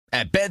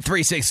At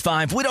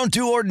Bet365, we don't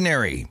do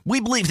ordinary. We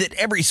believe that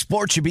every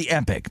sport should be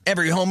epic.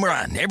 Every home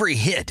run, every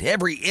hit,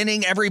 every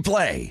inning, every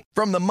play.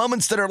 From the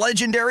moments that are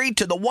legendary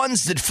to the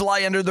ones that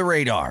fly under the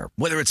radar.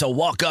 Whether it's a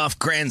walk-off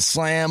grand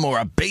slam or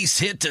a base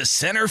hit to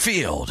center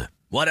field.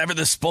 Whatever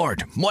the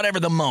sport, whatever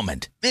the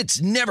moment.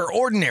 It's never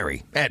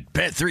ordinary at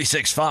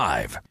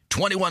Bet365.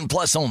 21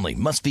 plus only.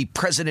 Must be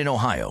present in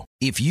Ohio.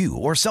 If you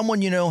or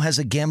someone you know has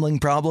a gambling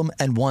problem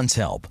and wants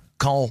help,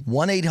 call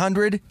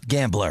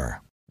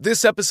 1-800-GAMBLER.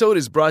 This episode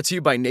is brought to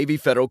you by Navy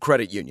Federal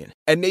Credit Union.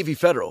 At Navy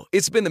Federal,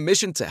 it's been the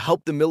mission to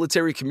help the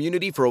military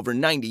community for over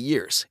 90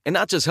 years. And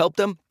not just help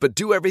them, but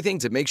do everything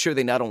to make sure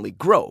they not only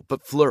grow,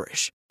 but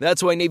flourish.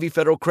 That's why Navy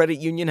Federal Credit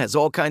Union has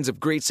all kinds of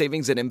great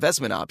savings and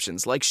investment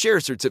options like share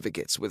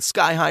certificates with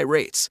sky-high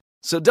rates.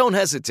 So don't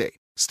hesitate.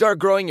 Start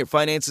growing your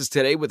finances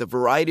today with a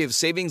variety of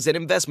savings and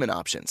investment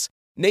options.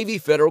 Navy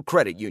Federal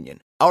Credit Union.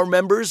 Our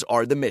members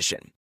are the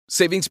mission.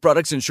 Savings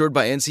products insured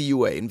by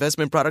NCUA.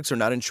 Investment products are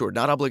not insured,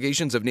 not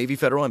obligations of Navy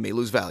Federal and may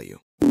lose value.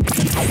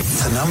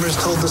 The numbers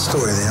told the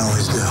story, they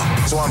always do.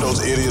 It's one of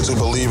those idiots who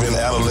believe in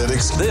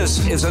analytics.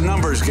 This is a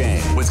numbers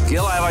game with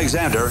Gil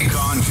Alexander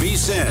on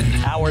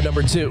VSiN. Hour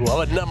number 2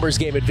 of a numbers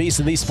game at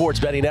VSiN, the sports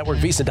betting network,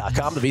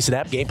 VSiN.com, the VSiN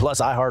app, Game Plus,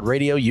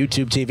 iHeartRadio,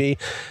 YouTube TV,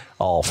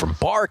 all from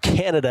Bar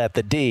Canada at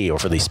the D, or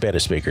for the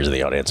Spanish speakers of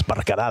the audience,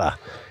 Bar Canada,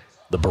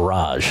 the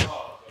barrage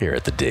here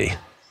at the D.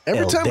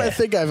 Every time I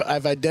think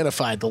I've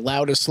identified the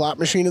loudest slot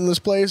machine in this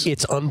place,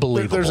 it's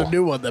unbelievable. There's a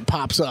new one that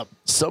pops up.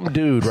 Some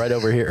dude right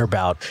over here,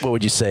 about, what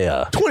would you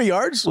say? 20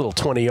 yards? A little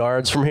 20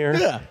 yards from here.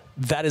 Yeah.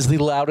 That is the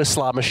loudest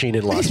slot machine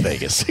in Las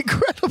Vegas. It's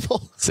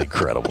incredible. It's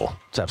incredible.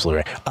 It's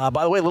absolutely right.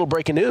 By the way, a little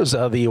breaking news.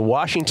 The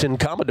Washington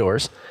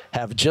Commodores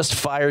have just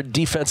fired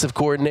defensive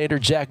coordinator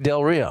Jack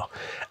Del Rio.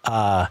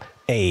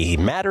 A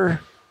matter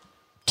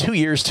 2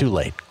 years too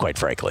late, quite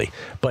frankly.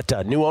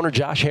 But new owner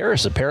Josh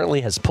Harris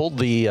apparently has pulled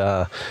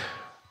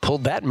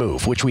that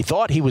move, which we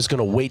thought he was going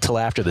to wait till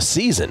after the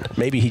season.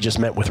 Maybe he just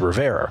met with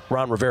Rivera.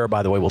 Ron Rivera,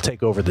 by the way, will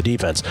take over the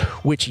defense,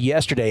 which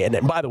yesterday,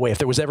 and by the way, if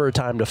there was ever a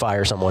time to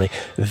fire someone,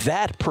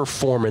 that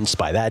performance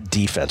by that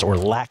defense, or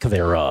lack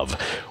thereof,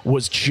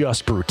 was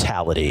just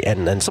brutality.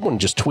 And someone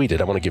just tweeted,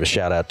 I want to give a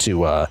shout out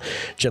to a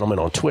gentleman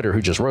on Twitter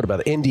who just wrote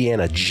about it.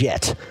 Indiana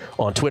Jet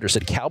on Twitter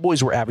said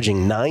Cowboys were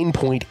averaging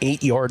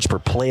 9.8 yards per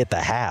play at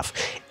the half,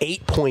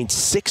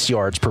 8.6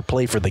 yards per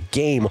play for the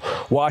game.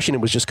 Washington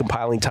was just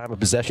compiling time of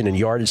possession and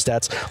yardage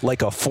stats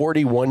like a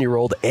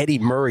 41-year-old Eddie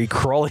Murray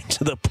crawling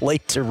to the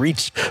plate to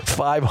reach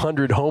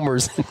 500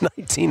 homers in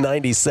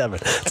 1997.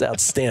 It's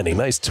outstanding.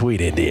 Nice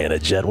tweet, Indiana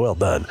Jet. Well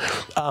done.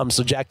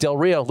 So Jack Del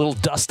Rio, a little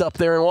dust up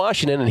there in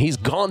Washington, and he's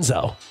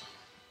gonzo.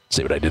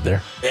 See what I did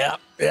there? Yeah.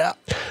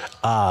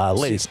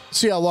 Ladies.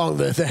 See how long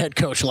the head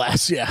coach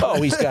lasts, yeah. Oh,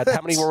 he's got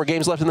how many more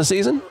games left in the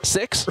season?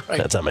 6? Right.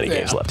 That's how many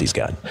games left he's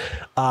got.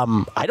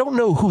 I don't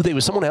know who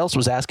someone else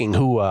was asking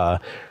who, I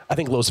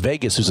think Las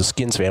Vegas, who's a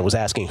Skins fan, was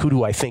asking who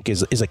do I think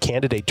is a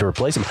candidate to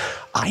replace him.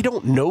 I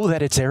don't know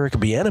that it's Eric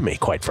Bieniemy,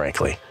 quite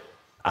frankly.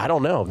 I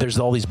don't know. There's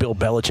all these Bill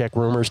Belichick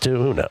rumors, too.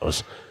 Who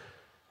knows?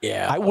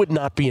 Yeah. I would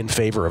not be in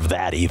favor of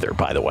that either,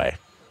 by the way.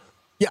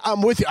 Yeah,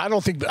 I'm with you. I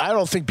don't think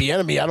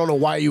Bieniemy. I don't know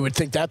why you would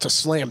think that's a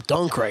slam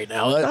dunk right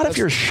now. Not if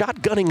you're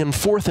shotgunning in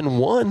 4th and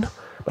 1.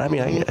 I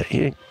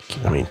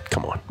mean,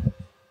 come on.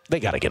 They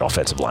got to get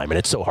offensive linemen.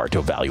 It's so hard to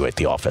evaluate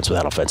the offense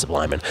without offensive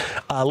linemen.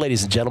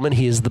 Ladies and gentlemen,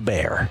 he is the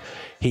Bear.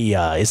 He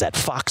is at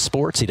Fox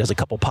Sports. He does a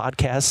couple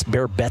podcasts,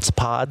 Bear Bets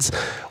Pods,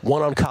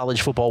 one on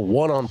college football,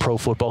 one on pro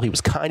football. He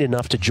was kind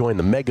enough to join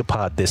the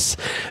Megapod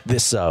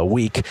this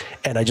week,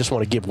 and I just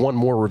want to give one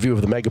more review of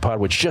the Megapod,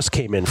 which just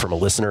came in from a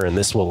listener, and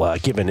this will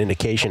give an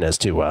indication as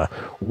to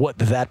what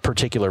that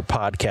particular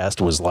podcast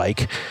was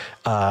like.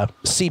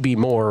 CB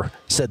Moore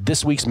said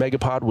this week's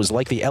Megapod was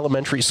like the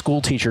elementary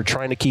school teacher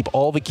trying to keep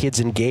all the kids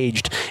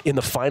engaged in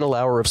the final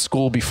hour of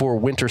school before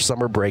winter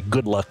summer break.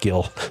 Good luck,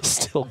 Gil.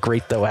 Still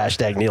great, though. #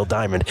 Neil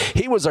Diamond.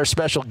 He was our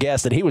special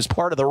guest, and he was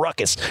part of the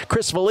ruckus.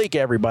 Chris Valika,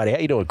 everybody. How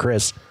you doing,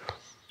 Chris?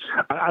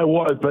 I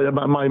was, but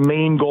my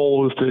main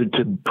goal was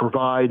to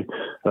provide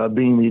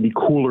being the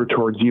cooler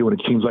towards you, and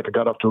it seems like I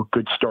got off to a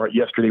good start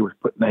yesterday with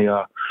putting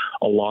a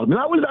log. And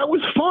that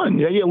was fun.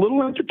 Yeah, a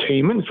little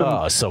entertainment.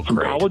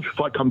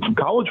 Some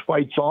college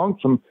fight songs,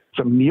 some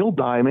Neil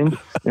Diamond.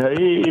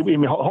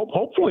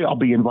 Hopefully I'll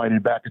be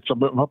invited back at some.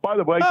 By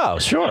the way,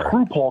 sure.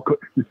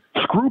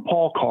 Screw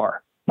Paul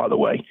Carr. By the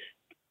way,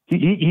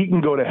 he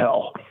can go to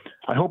hell.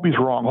 I hope he's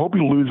wrong. I hope he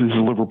loses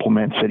his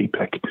Liverpool-Man City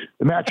pick.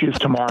 The match is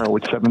tomorrow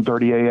at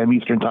 7:30 a.m.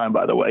 Eastern time,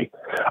 by the way.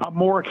 I'm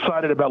more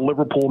excited about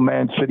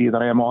Liverpool-Man City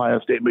than I am Ohio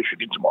State,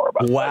 Michigan tomorrow.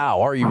 Wow,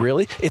 are you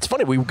really? It's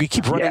funny. We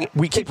keep running.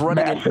 We keep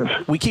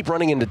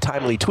running into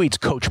timely tweets.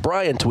 Coach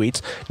Brian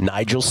tweets.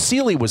 Nigel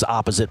Seeley was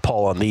opposite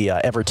Paul on the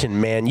Everton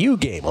Man U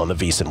game on the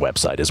VSiN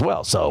website as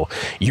well. So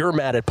you're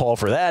mad at Paul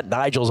for that.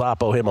 Nigel's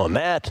oppo him on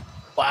that.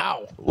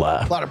 Wow. A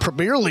lot of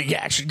Premier League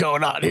action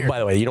going on here. By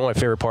the way, you know what my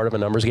favorite part of a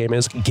numbers game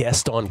is?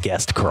 Guest on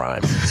guest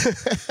crime.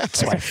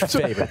 It's my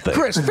favorite thing.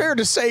 Chris, fair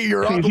to say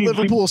you're on the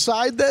Liverpool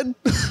side then?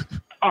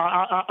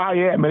 I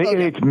am, and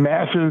it's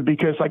massive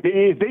because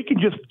if they can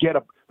just get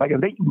a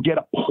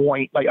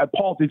point, like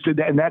Paul did say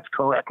that, and that's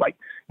correct. Like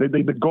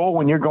the goal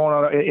when you're going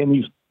on in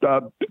these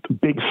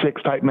Big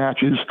Six type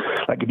matches,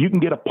 like if you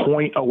can get a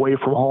point away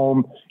from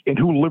home, and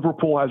who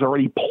Liverpool has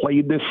already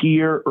played this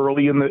year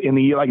early in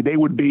the year, like they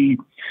would be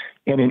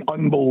in an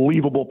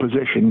unbelievable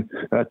position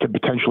to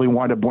potentially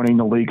wind up winning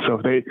the league.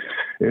 So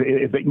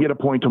if they can get a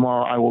point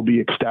tomorrow, I will be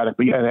ecstatic.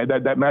 But yeah,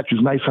 that match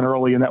is nice and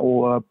early, and that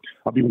will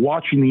I'll be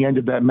watching the end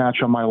of that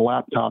match on my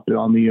laptop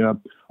on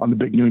the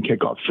big noon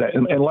kickoff set,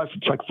 unless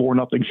it's like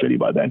 4-0 City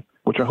by then,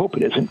 which I hope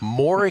it isn't.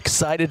 More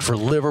excited for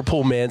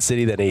Liverpool Man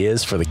City than he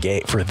is for the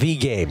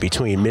game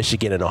between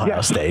Michigan and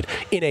Ohio State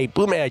in a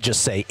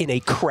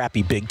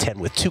crappy Big Ten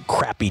with two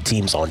crappy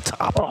teams on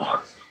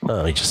top.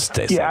 He just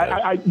stays.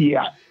 I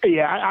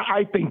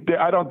think that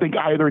I don't think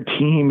either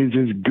team is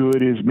as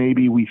good as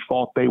maybe we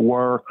thought they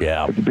were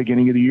at the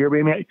beginning of the year.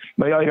 I mean,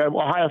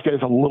 Ohio State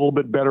has a little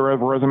bit better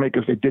of a resume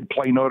because they did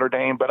play Notre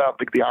Dame, but I don't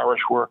think the Irish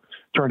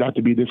turned out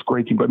to be this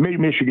great team. But maybe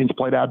Michigan's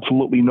played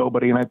absolutely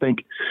nobody, and I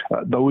think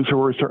those who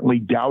are certainly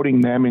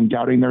doubting them and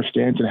doubting their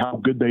stance and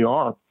how good they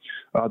are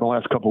the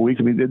last couple of weeks.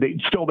 I mean,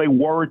 they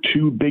were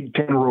two Big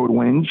Ten road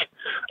wins,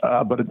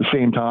 but at the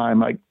same time,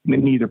 like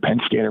neither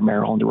Penn State or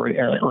Maryland were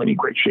any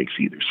great shakes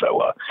either.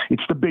 So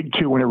it's the big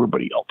two and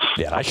everybody else.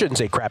 Yeah, I shouldn't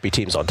say crappy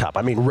teams on top.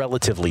 I mean,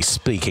 relatively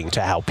speaking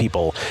to how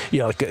people,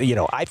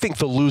 I think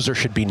the loser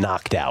should be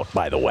knocked out.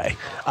 By the way,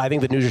 I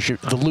think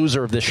the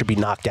loser of this should be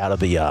knocked out of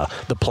the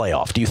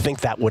playoff. Do you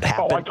think that would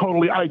happen? Oh, I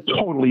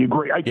totally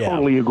agree.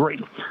 Totally agree.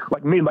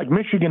 Like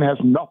Michigan has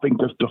nothing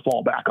to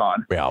fall back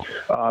on. Yeah.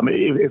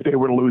 If they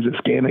were to lose this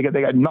game,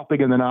 they got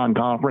nothing in the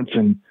non-conference,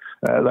 and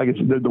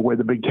it's the way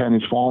the Big Ten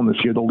has fallen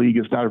this year, the league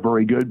is not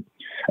very good.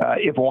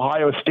 If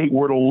Ohio State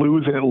were to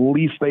lose, and at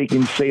least they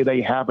can say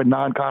they have a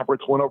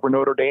non-conference win over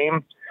Notre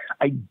Dame,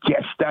 I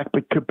guess that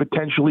could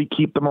potentially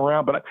keep them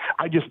around. But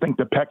I just think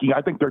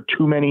I think there are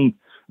too many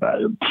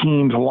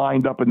teams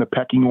lined up in the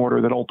pecking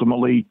order that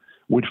ultimately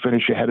would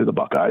finish ahead of the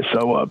Buckeyes.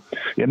 So,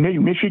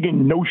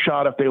 Michigan, no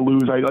shot if they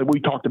lose. We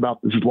talked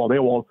about this as well. They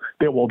will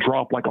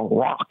drop like a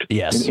rock in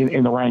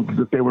the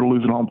rankings if they were to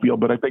lose at home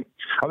field. But I think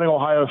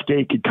Ohio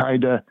State could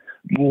kind of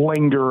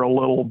linger a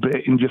little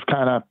bit and just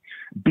kind of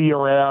be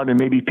around, and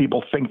maybe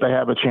people think they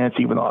have a chance,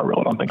 even though I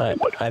really don't think they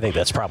would. I think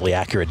that's probably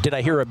accurate. Did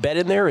I hear a bet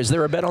in there? Is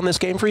there a bet on this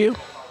game for you?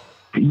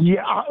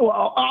 Yeah,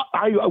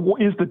 I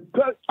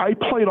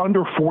played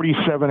under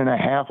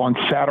 47.5 on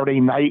Saturday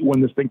night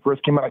when this thing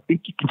first came out. I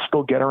think you can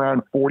still get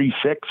around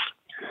 46.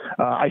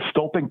 I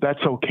still think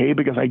that's okay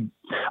because I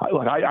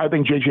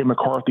think J.J.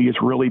 McCarthy is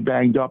really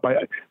banged up.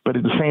 But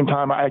at the same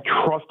time, I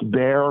trust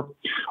their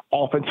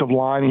offensive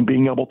line and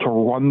being able to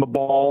run the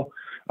ball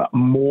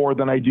more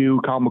than I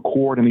do Kyle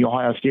McCord and the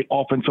Ohio State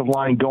offensive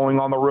line going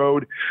on the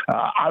road.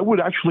 I would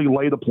actually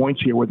lay the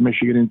points here with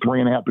Michigan in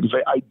 3.5 because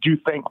I do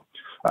think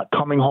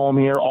coming home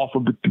here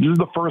this is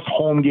the first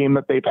home game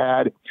that they've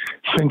had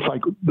since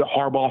like the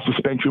Harbaugh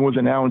suspension was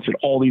announced and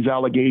all these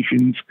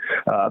allegations.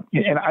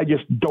 And I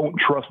just don't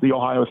trust the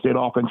Ohio State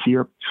offense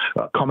here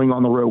coming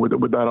on the road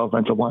with that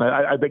offensive line.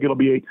 I think it'll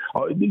be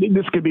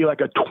this could be like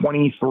a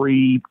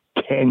 23-10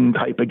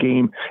 type of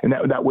game, and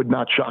that would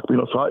not shock me.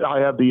 So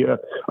I have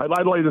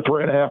I'd lay the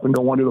 3.5 and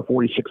go under the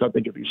 46. I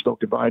think if you still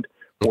could find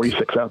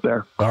 46 out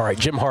there. All right,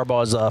 Jim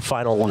Harbaugh's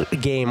final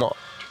game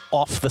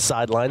off the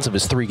sidelines of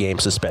his 3-game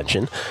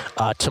suspension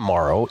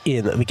tomorrow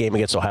in the game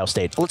against Ohio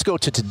State. Let's go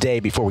to today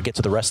before we get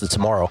to the rest of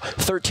tomorrow.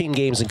 13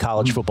 games in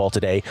college football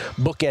today,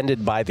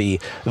 bookended by the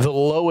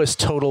lowest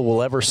total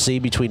we'll ever see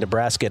between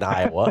Nebraska and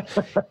Iowa,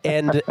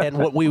 and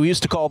what we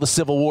used to call the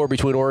Civil War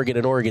between Oregon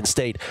and Oregon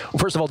State.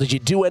 First of all, did you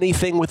do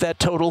anything with that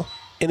total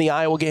in the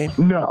Iowa game?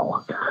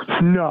 No,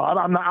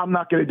 I'm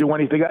not going to do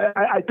anything.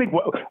 I think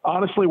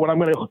honestly, what I'm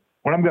going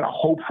to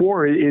hope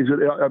for is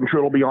I'm sure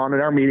it'll be on in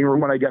our meeting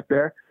room when I get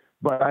there.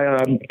 But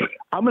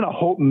I'm going to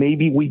hope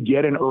maybe we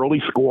get an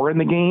early score in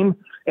the game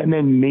and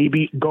then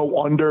maybe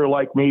go under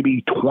like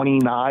maybe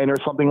 29 or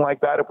something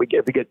like that. If we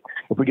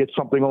get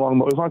something along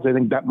those lines, I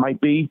think that might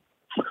be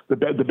the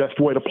best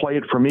way to play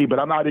it for me. But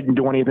I didn't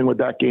do anything with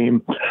that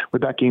game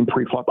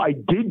pre-flop. I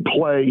did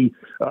play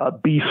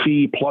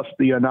BC plus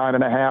the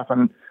 9.5,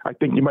 and I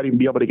think you might even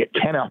be able to get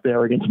 10 out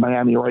there against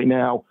Miami right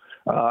now.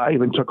 I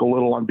even took a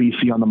little on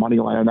BC on the money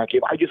line in that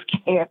game. I just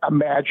can't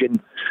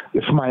imagine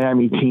this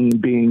Miami team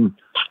being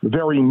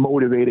very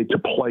motivated to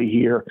play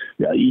here.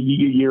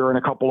 You're in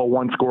a couple of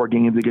one-score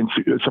games against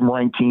some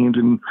ranked teams,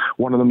 and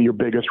one of them your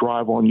biggest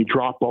rival, and you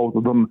drop both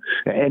of them.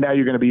 And now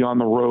you're going to be on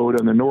the road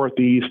in the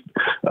Northeast,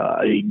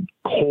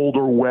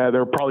 colder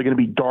weather, probably going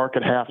to be dark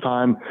at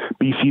halftime.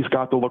 BC's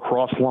got the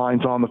lacrosse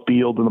lines on the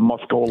field and the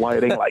Musco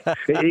lighting. Like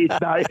it's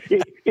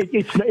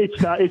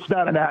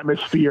not an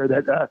atmosphere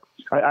that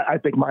I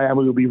think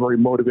Miami will be very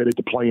motivated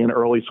to play in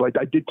early. So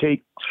I did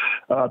take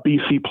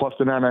BC plus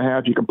the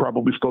 9.5. You can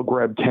probably still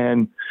grab 10.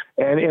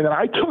 And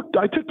I took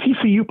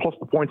TCU plus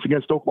the points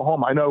against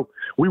Oklahoma. I know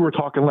we were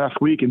talking last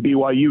week, and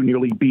BYU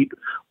nearly beat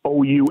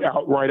OU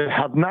outright. I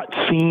have not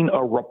seen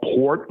a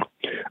report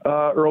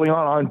early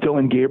on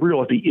Dylan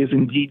Gabriel if he is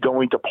indeed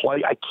going to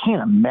play. I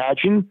can't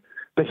imagine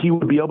that he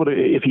would be able to,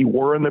 if he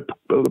were in the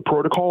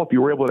protocol, if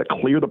you were able to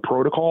clear the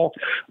protocol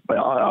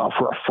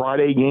for a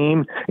Friday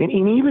game. And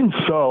even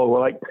so,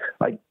 like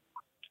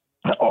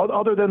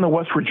other than the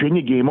West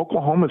Virginia game,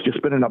 Oklahoma's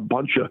just been in a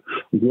bunch of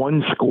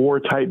one-score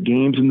type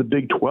games in the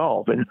Big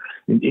 12. And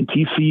in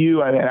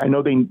TCU, I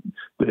know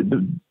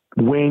the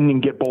win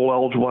and get bowl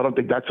eligible. I don't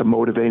think that's a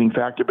motivating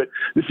factor, but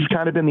this has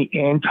kind of been the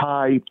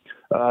anti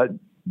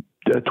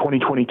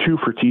 2022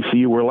 for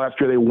TCU, where last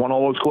year they won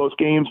all those close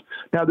games.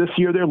 Now this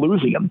year they're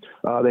losing them.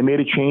 They made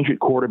a change at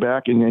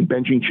quarterback and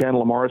benching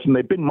Chandler Morrison.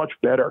 They've been much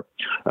better,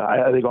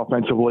 I think,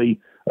 offensively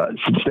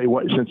since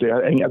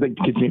I think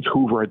his name's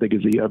Hoover. I think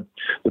is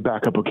the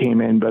backup who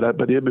came in, but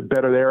they've been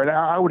better there. And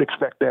I would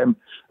expect them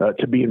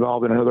to be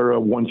involved in another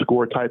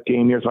one-score type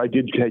game here. So I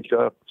did take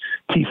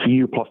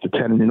TCU plus the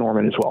 10 in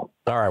Norman as well.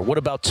 All right. What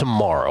about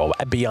tomorrow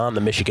beyond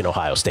the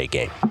Michigan-Ohio State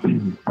game?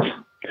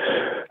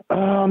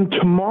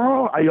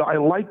 Tomorrow, I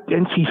like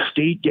NC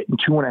State getting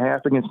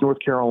 2.5 against North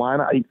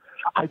Carolina.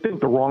 I think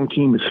the wrong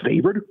team is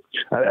favored.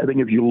 I think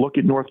if you look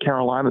at North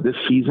Carolina, this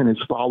season has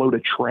followed a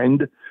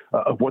trend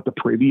of what the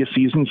previous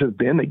seasons have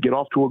been. They get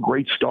off to a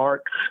great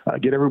start,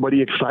 get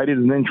everybody excited,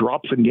 and then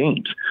drop some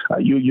games.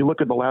 You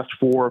look at the last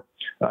 4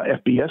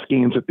 FBS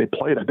games that they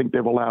played. I think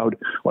they've allowed,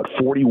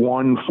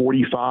 41,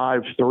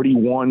 45,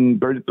 31,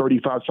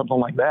 35, something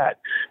like that.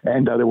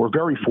 And they were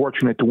very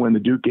fortunate to win the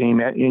Duke game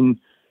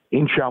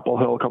in Chapel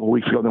Hill a couple of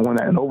weeks ago. They won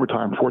that in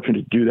overtime.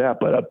 Fortunate to do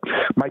that, but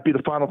might be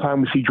the final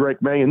time we see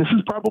Drake May. And this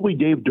is probably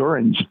Dave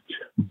Duren's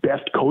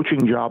best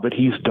coaching job that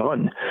he's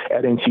done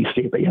at NC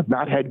State. They have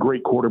not had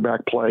great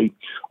quarterback play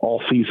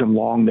all season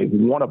long. They've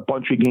won a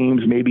bunch of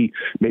games, maybe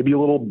a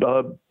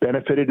little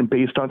benefited and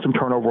based on some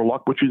turnover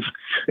luck, which is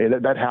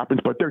that happens.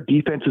 But their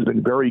defense has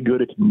been very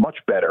good. It's much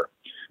better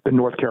than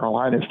North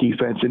Carolina's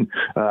defense. And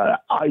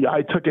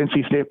I took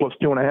NC State plus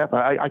 2.5.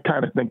 I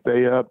kind of think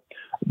that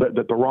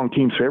the wrong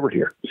team's favored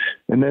here.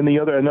 And then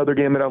another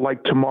game that I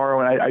like tomorrow,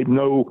 and I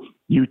know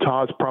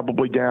Utah's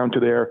probably down to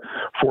their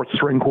 4th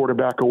string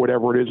quarterback or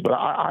whatever it is, but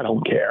I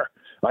don't care.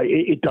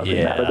 It doesn't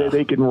matter.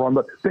 They can run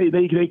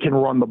they can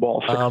run the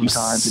ball 60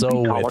 times.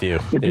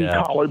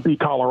 And beat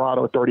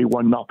Colorado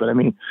 31-0. I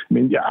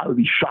mean, I would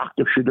be shocked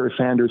if Shadur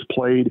Sanders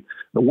played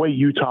the way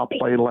Utah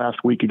played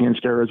last week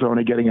against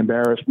Arizona, getting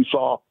embarrassed. We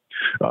saw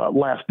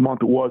last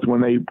month it was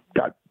when they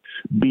got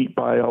beat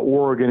by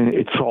Oregon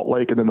at Salt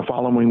Lake, and then the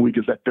following week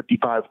is that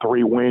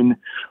 55-3 win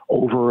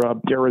over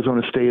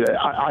Arizona State.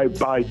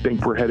 I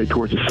think we're headed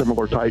towards a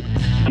similar type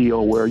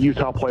deal where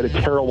Utah played a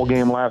terrible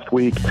game last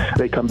week.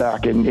 They come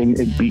back and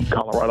beat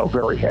Colorado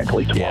very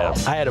handily tomorrow.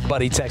 Yeah, I had a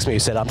buddy text me who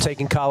said, I'm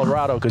taking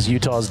Colorado because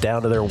Utah's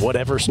down to their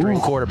whatever string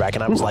quarterback,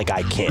 and I was like,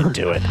 I can't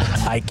do it.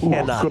 I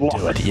cannot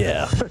do it.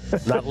 Yeah,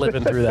 not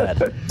living through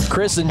that.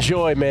 Chris,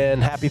 enjoy,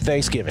 man. Happy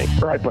Thanksgiving.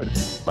 All right, buddy.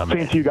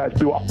 Same to you guys.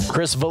 Be well.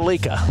 Chris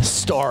Valika,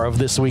 star of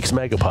this week's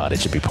Megapod,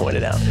 it should be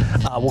pointed out.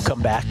 We'll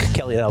come back.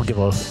 Kelly and I will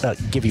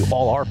give you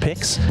all our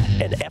picks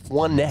and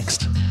F1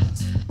 next.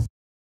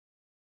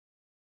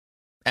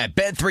 At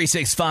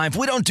Bet365,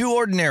 we don't do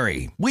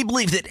ordinary. We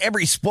believe that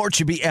every sport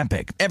should be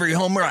epic. Every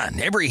home run,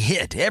 every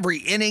hit, every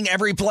inning,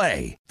 every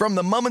play. From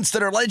the moments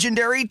that are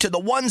legendary to the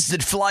ones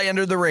that fly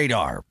under the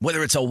radar.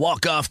 Whether it's a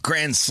walk-off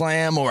grand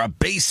slam or a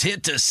base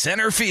hit to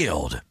center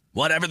field.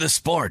 Whatever the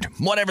sport,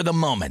 whatever the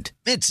moment,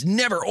 it's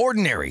never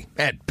ordinary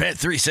at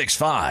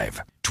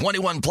Bet365.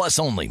 21 plus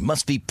only.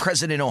 Must be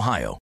present in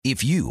Ohio.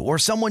 If you or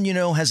someone you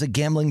know has a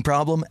gambling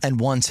problem and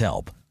wants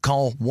help,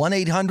 call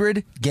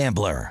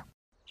 1-800-GAMBLER.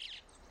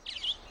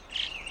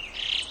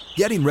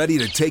 Getting ready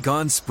to take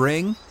on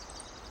spring?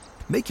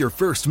 Make your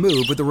first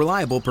move with the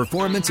reliable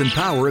performance and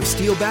power of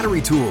Steel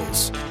battery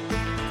tools.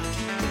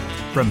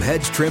 From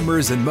hedge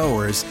trimmers and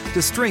mowers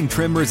to string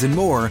trimmers and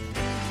more,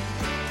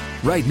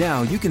 right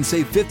now, you can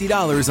save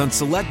 $50 on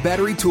select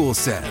battery tool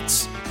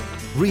sets.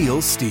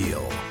 Real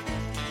Steel.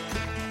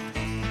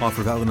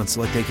 Offer valid on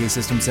select AK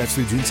system sets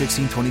through June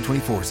 16,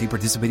 2024. See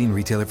participating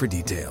retailer for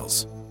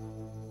details.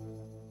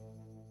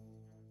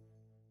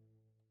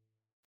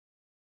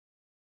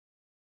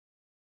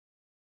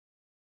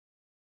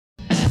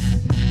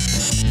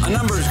 A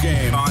numbers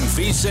game on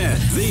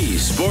VSiN, the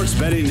sports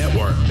betting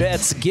network.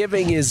 Bets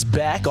Giving is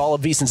back. All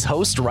of VSiN's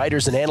hosts,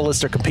 writers, and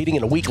analysts are competing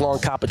in a week-long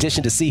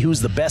competition to see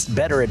who's the best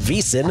bettor at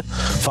VSiN.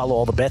 Follow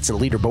all the bets and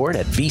leaderboard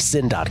at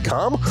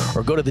vsin.com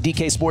or go to the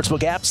DK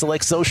Sportsbook app,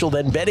 select social,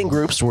 then betting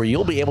groups, where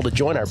you'll be able to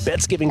join our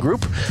Bets Giving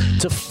group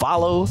to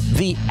follow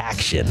the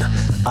action.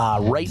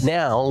 Right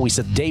now, we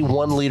said day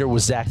 1 leader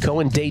was Zach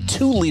Cohen. Day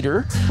 2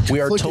 leader,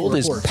 we are told,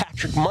 is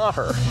Patrick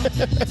Maher.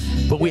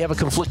 But we have a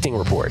conflicting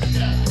report.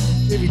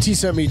 JVT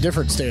sent me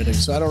different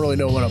standings, so I don't really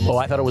know what I'm. Oh,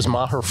 I thought it was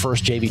Maher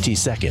first, JVT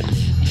second.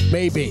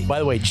 Maybe. By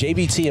the way,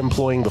 JVT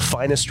employing the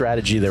finest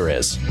strategy there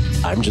is.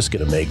 I'm just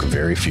going to make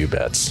very few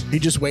bets. He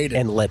just waited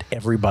and let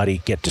everybody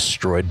get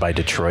destroyed by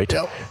Detroit.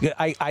 Yep.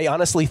 I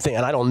honestly think,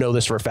 and I don't know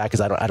this for a fact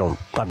because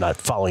I'm not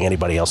following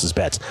anybody else's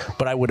bets,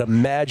 but I would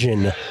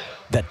imagine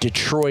that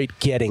Detroit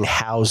getting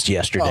housed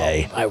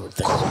yesterday I would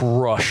think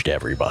crushed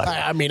everybody.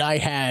 I mean, I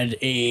had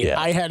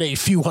a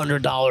few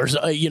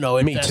 $100,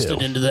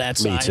 invested into that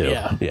side. Me too.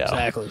 Yeah, yeah.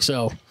 Exactly.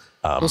 So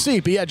we'll see.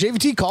 But yeah,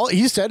 JVT called.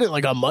 He said it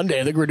like on Monday.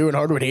 I think we're doing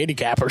Hardwood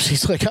Handicappers.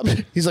 He's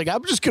like,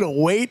 I'm just gonna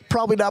wait,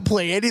 probably not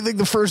play anything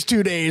the first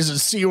 2 days and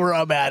see where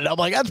I'm at. And I'm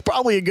like, that's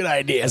probably a good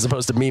idea. As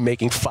opposed to me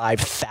making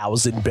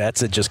 5,000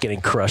 bets and just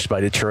getting crushed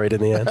by Detroit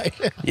in the end.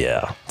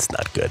 Yeah, it's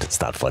not good.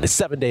 It's not fun. It's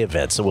a 7-day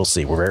event, so we'll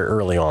see. We're very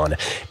early on.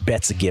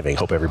 Bets a giving.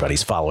 Hope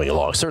everybody's following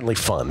along. Certainly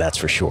fun, that's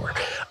for sure.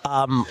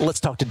 Let's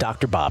talk to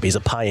Dr. Bob. He's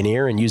a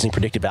pioneer in using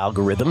predictive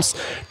algorithms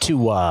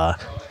to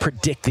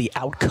predict the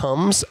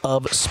outcomes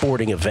of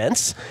sporting events.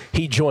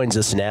 He joins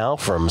us now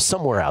from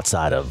somewhere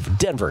outside of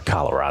Denver,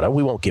 Colorado.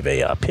 We won't give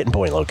a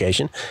pinpoint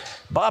location.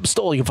 Bob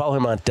Stoll, you can follow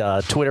him on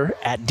Twitter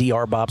at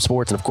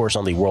drbobsports and, of course,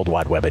 on the World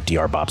Wide Web at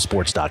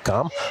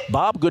drbobsports.com.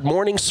 Bob, good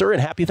morning, sir,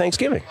 and happy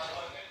Thanksgiving.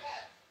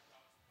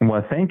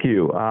 Well, thank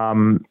you.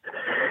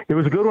 It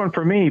was a good one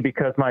for me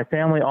because my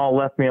family all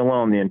left me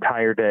alone the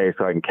entire day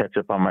so I can catch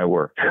up on my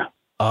work.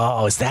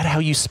 Oh, is that how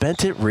you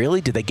spent it?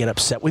 Really? Did they get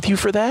upset with you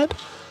for that?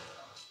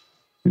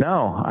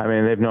 No, I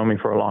mean, they've known me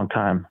for a long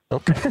time.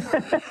 Okay.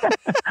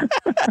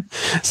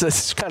 So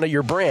it's kind of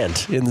your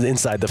brand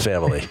inside the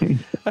family.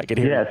 I can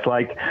hear Yes,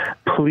 like,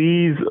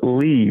 please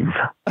leave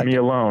me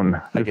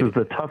alone. This is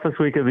the toughest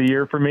week of the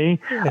year for me.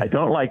 I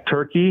don't like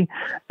turkey,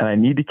 and I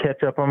need to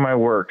catch up on my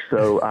work.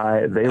 So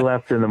they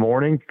left in the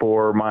morning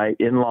for my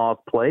in-laws'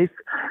 place.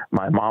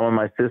 My mom and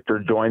my sister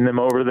joined them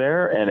over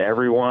there, and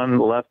everyone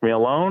left me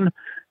alone.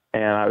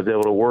 And I was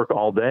able to work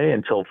all day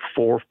until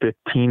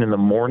 4:15 in the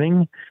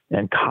morning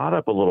and caught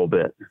up a little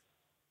bit.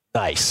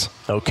 Nice.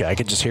 Okay, I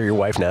can just hear your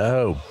wife now.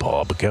 Oh,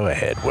 Bob, go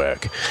ahead,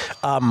 work.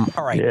 All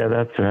right. Yeah,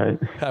 that's right.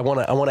 I want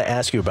to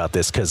ask you about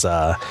this because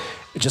I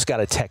just got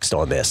a text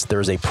on this.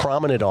 There's a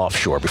prominent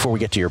offshore, before we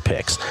get to your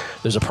picks,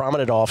 there's a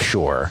prominent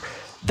offshore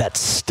that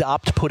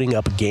stopped putting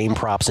up game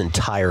props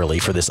entirely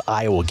for this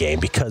Iowa game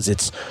because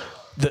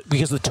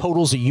the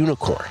total's a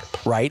unicorn,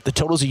 right? The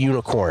total's a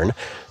unicorn.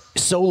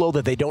 So low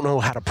that they don't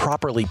know how to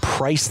properly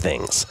price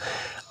things,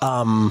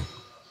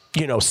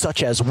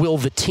 such as will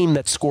the team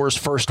that scores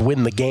first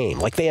win the game?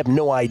 Like they have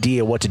no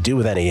idea what to do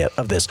with any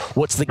of this.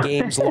 What's the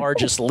game's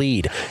largest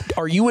lead?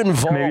 Are you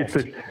involved?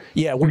 Maybe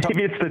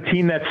it's the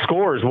team that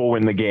scores will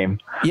win the game.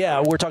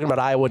 Yeah, we're talking about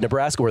Iowa,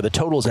 Nebraska, where the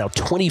total is now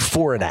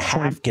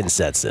 24.5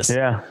 consensus.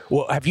 Yeah.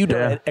 Well, have you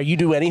done? Are you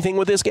do anything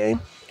with this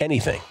game?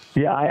 Anything?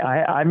 Yeah,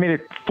 I made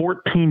it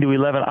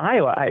 14-11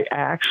 Iowa. I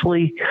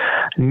actually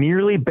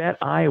nearly bet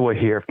Iowa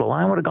here. If the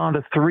line would have gone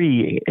to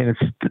 3 and it's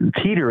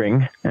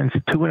teetering and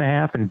it's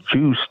 2.5 and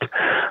juiced,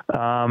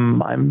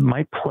 I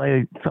might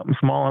play something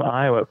small in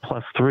Iowa at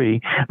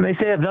 +3. And they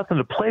say I have nothing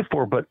to play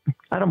for, but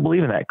I don't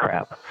believe in that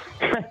crap.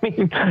 I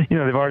mean,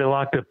 they've already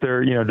locked up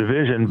their,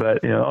 division,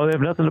 but, they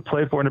have nothing to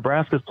play for.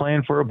 Nebraska's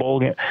playing for a bowl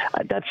game.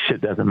 That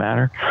shit doesn't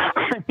matter.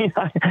 I mean,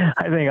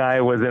 I think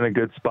Iowa's in a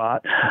good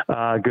spot,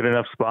 good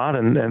enough spot,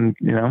 and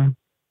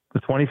the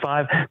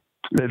 25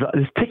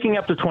 is ticking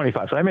up to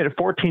 25. So I made it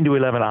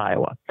 14-11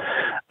 Iowa.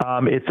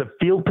 It's a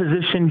field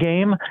position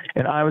game,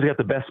 and Iowa's got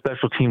the best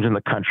special teams in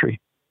the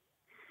country.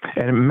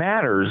 And it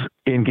matters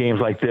in games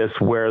like this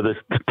where the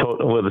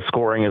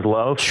scoring is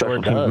low.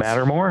 Special teams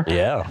matter more.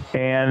 Yeah.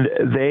 And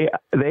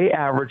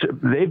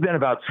they've been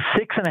about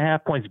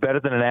 6.5 points better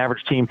than an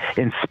average team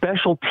in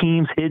special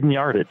teams hidden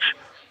yardage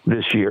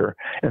this year.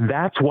 And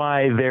that's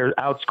why they're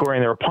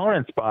outscoring their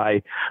opponents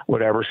by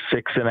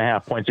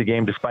 6.5 points a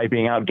game despite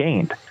being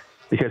outgained.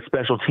 Because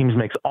special teams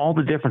makes all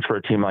the difference for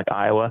a team like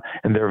Iowa,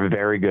 and they're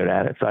very good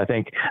at it. So I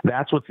think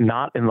that's what's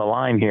not in the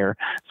line here.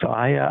 So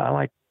I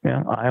like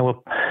Iowa.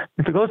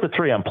 If it goes to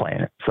 3, I'm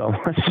playing it. So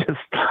let's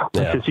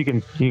just you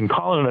can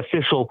call it an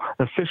official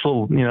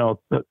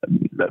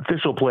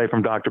play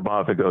from Dr.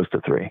 Bob if it goes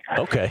to 3.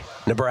 Okay.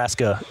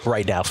 Nebraska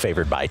right now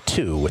favored by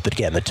 2 with the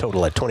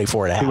total at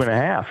 24.5.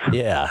 2.5.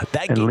 Yeah.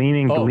 That and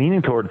game,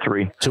 leaning toward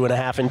 3.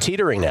 2.5 and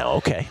teetering now.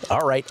 Okay.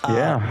 All right.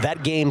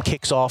 That game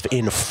kicks off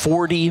in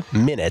 40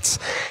 minutes,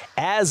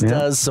 as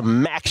does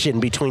some action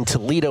between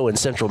Toledo and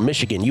Central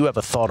Michigan. You have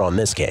a thought on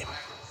this game?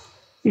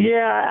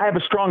 Yeah, I have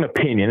a strong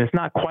opinion. It's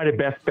not quite a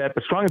best bet,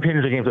 but strong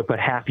opinions are games that put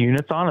half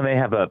units on, and they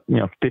have a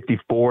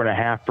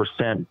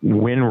 54.5%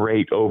 win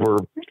rate over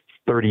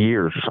 30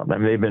 years or something. I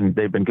mean,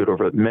 they've been good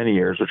over many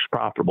years, which is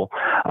profitable.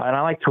 And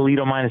I like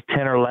Toledo minus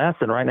 10 or less,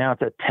 and right now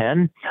it's at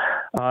 10.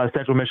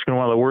 Central Michigan,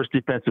 one of the worst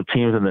defensive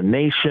teams in the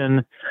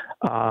nation.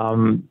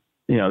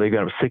 they've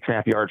got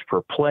 6.5 yards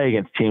per play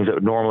against teams that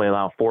would normally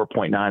allow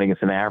 4.9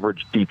 against an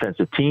average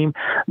defensive team.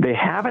 They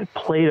haven't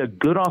played a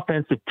good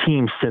offensive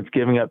team since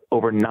giving up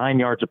over 9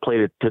 yards of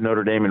play to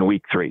Notre Dame in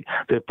week 3.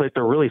 They've faced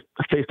a really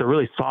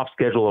soft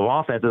schedule of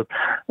offenses.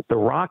 The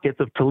Rockets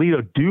of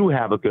Toledo do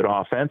have a good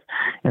offense,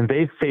 and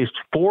they've faced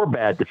 4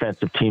 bad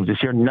defensive teams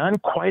this year, none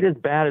quite as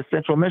bad as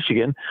Central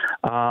Michigan,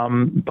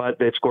 but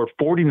they've scored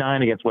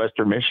 49 against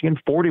Western Michigan,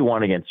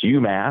 41 against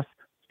UMass,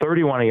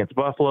 31 against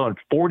Buffalo, and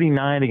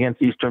 49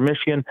 against Eastern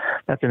Michigan.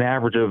 That's an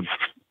average of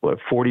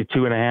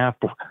 42.5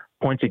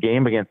 points a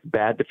game against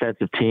bad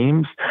defensive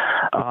teams.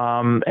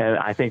 And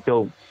I think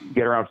they'll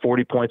get around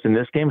 40 points in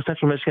this game.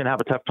 Central Michigan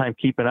have a tough time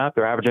keeping up.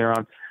 They're averaging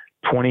around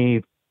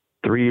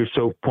 23 or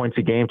so points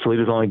a game.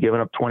 Toledo's only giving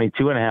up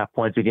 22.5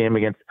 points a game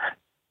against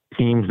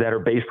teams that are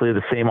basically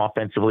the same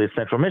offensively as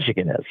Central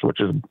Michigan is,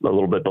 which is a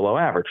little bit below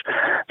average.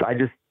 So I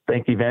just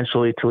think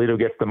eventually Toledo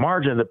gets the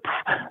margin.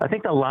 I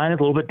think the line is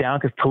a little bit down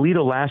because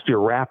Toledo last year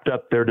wrapped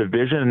up their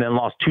division and then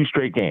lost 2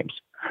 straight games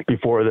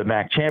before the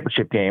MAC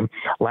championship game.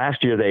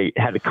 Last year, they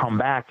had to come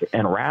back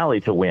and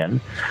rally to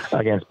win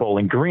against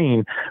Bowling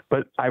Green.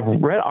 But I've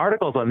read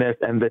articles on this,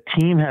 and the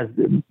team has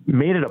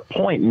made it a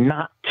point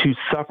not to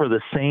suffer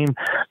the same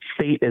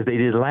fate as they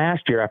did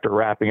last year after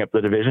wrapping up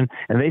the division.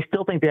 And they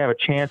still think they have a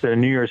chance at a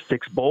New Year's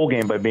Six bowl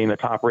game by being the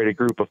top-rated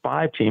Group of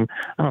 5 team.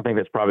 I don't think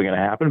that's probably going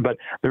to happen, but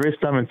there is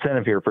some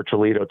incentive here for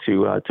Toledo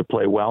to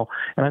play well,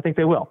 and I think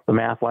they will. The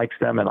math likes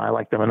them, and I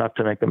like them enough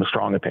to make them a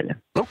strong opinion.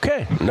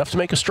 Okay, enough to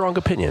make a strong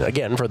opinion.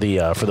 Again, for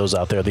those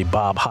out there, the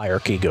Bob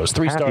hierarchy goes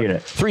 3-star,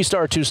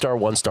 3-star, 2-star,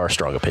 1-star,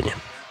 strong opinion.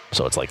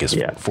 So it's like his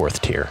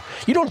 4th tier.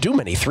 You don't do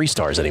many 3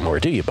 stars anymore,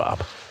 do you,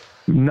 Bob?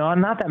 No,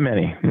 not that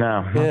many.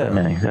 No, not that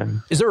many.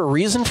 Is there a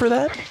reason for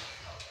that?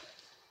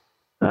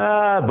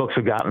 Books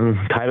have gotten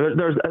tighter.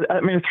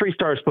 A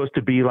 3-star is supposed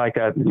to be like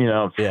a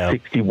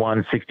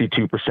 61,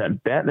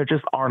 62% bet. There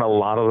just aren't a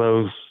lot of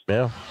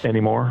those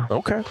anymore.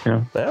 Okay.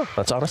 Yeah,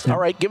 that's honest. All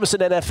right, give us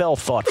an NFL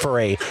thought for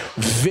a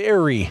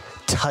very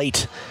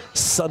tight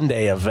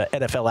Sunday of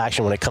NFL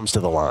action when it comes to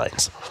the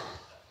lines.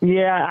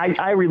 Yeah,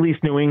 I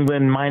released New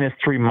England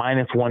 -3,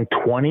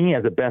 -120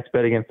 as a best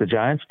bet against the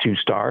Giants, 2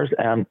 stars.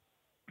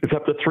 It's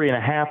up to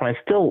 3.5, and I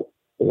still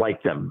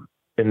like them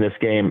in this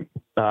game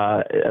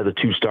as a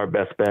 2-star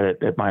best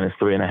bet at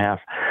 -3.5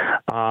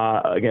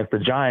 against the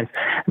Giants.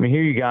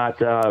 Here you got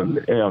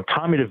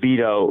Tommy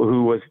DeVito,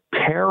 who was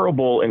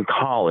terrible in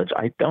college.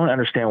 I don't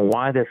understand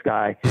why this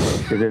guy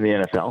is in the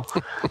NFL.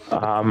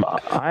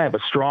 I have a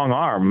strong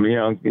arm.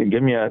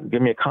 Give me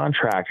a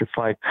contract. It's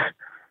like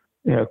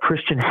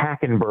Christian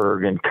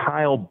Hackenberg and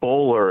Kyle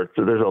Bowler.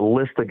 So there's a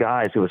list of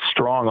guys who have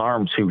strong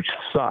arms who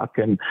suck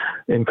in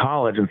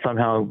college and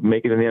somehow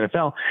make it in the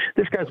NFL.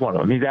 This guy's one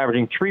of them. He's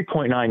averaging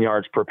 3.9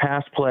 yards per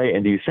pass play.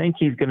 And do you think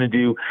he's going to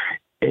do,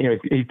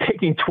 he's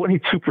taking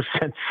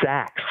 22%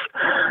 sacks,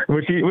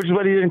 which is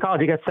what he did in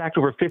college. He got sacked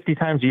over 50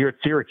 times a year at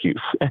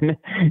Syracuse. And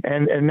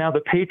now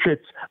the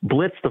Patriots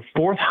blitz the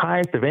 4th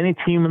highest of any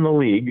team in the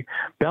league.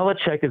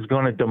 Belichick is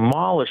going to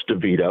demolish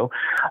DeVito.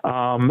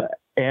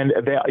 And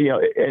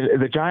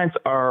the Giants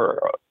are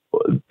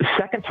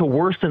second to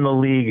worst in the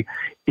league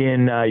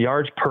in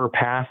yards per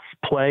pass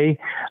play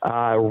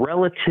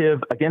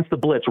relative against the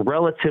blitz,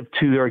 relative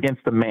to their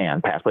against the man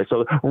pass play.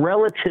 So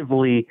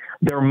relatively,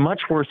 they're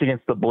much worse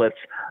against the blitz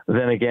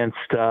than against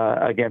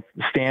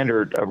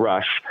standard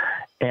rush.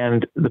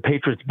 And the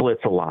Patriots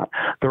blitz a lot.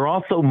 They're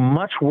also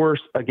much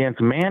worse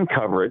against man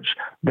coverage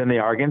than they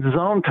are against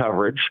zone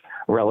coverage,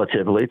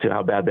 relatively to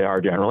how bad they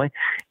are generally.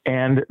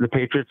 And the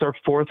Patriots are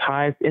 4th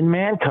highest in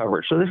man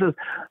coverage. So this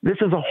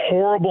is a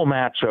horrible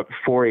matchup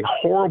for a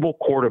horrible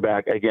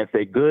quarterback against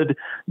a good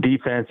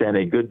defense and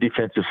a good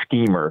defensive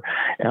schemer.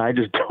 And I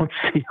just don't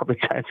see how the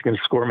Giants are going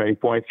to score many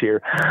points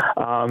here.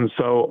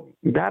 So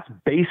that's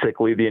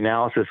basically the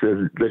analysis.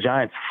 Is the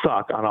Giants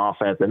suck on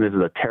offense, and this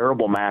is a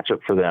terrible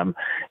matchup for them.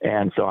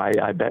 And so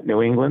I bet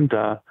New England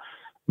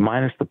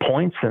minus the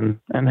points and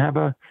have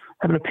an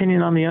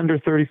opinion on the under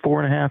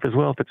 34.5 as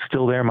well. If it's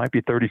still there, it might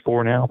be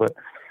 34 now, but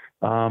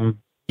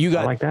you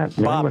got I like that.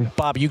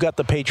 Bob, you got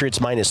the Patriots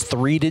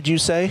 -3, did you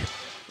say?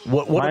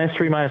 What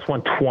 -3,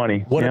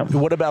 -120.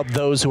 What about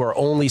those who are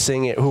only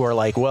seeing it, who are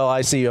like, well,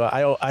 I see,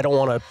 I don't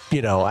want to,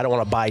 I don't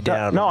want to buy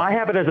down. No, I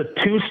have it as a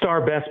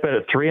 2-star best bet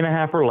at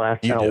 3.5 or less,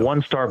 and a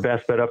 1-star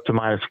best bet up to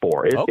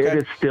 -4. It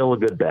is still a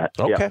good bet.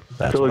 Okay,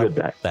 that's still a good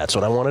bet. That's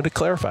what I wanted to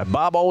clarify.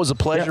 Bob, always a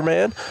pleasure,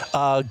 man.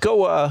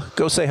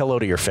 Go say hello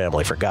to your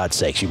family, for God's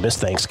sakes. You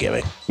missed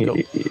Thanksgiving.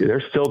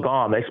 They're still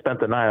gone. They spent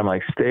the night. I'm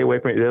like, stay away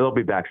from me. They'll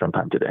be back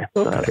sometime today.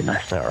 So that'd be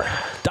nice. All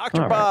right,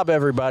 Dr. Bob,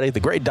 everybody, the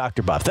great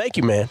Dr. Bob. Thank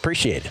you, man.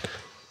 Appreciate it.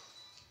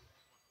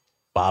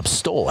 Bob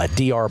Stoll at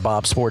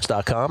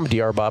drbobsports.com,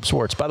 Dr. Bob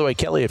Sports. By the way,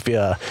 Kelly, if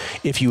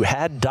you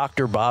had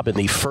Dr. Bob in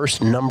the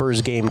first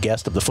numbers game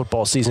guest of the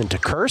football season to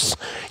curse,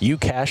 you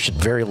cashed at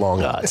very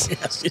long odds.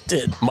 Yes, you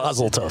did.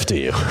 Mazel tov to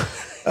you.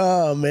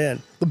 Oh,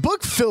 man. The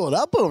book filling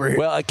up over here.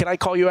 Well, can I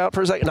call you out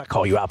for a second? Not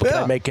call you out, but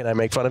can I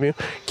make fun of you?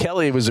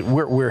 Kelly,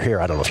 we're here.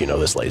 I don't know if you know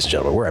this, ladies and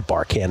gentlemen. We're at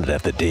Bar Canada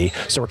at the D,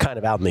 so we're kind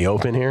of out in the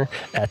open here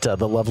at the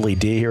lovely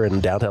D here in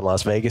downtown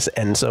Las Vegas.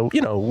 And so,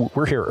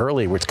 we're here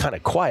early where it's kind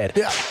of quiet.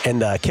 Yeah.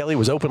 And Kelly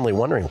was openly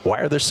wondering, why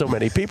are there so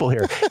many people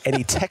here? And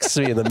he texts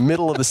me in the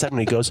middle of the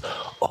segment. He goes,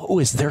 "Oh,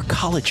 is there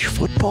college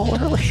football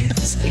early?" I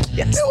was like,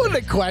 yes. It wasn't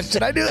a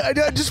question. I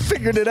just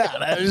figured it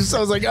out. I was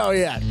like, oh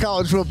yeah,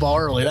 college football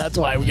early. That's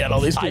why we got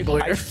all these people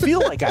here. I feel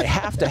like I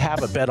have to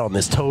have a bet on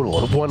this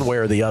total one way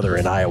or the other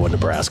in Iowa,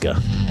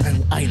 Nebraska.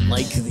 I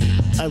like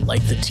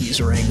the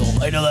teaser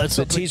angle. I know that's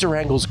the teaser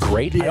angle's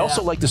great. Yeah. I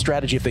also like the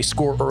strategy if they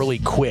score early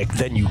quick,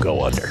 then you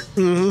go under.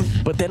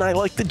 Mm-hmm. But then I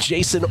like the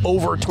Jason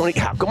over 20.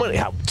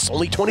 How it's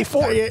only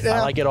 24. Yeah.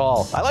 I like it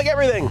all. I like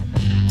everything.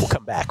 We'll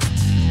come back.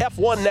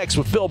 F1 next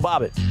with Phil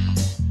Bobbitt.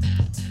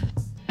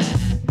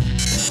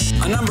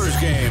 A numbers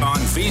game on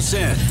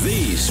VSiN,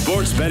 the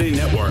Sports Betting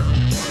Network.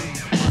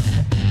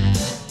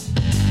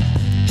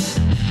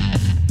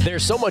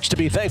 There's so much to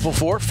be thankful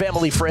for.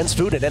 Family, friends,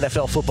 food, and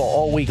NFL football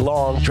all week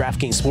long.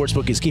 DraftKings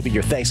Sportsbook is keeping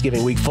your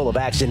Thanksgiving week full of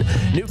action.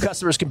 New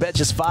customers can bet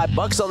just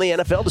 $5 on the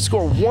NFL to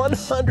score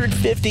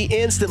 $150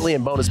 instantly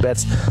in bonus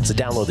bets. So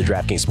download the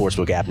DraftKings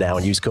Sportsbook app now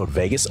and use code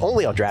VEGAS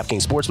only on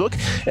DraftKings Sportsbook,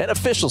 an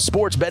official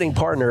sports betting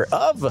partner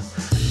of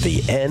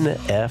the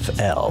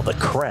NFL. The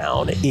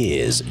crown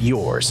is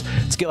yours.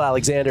 It's Gil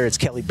Alexander. It's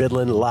Kelly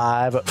Bidlin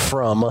live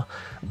from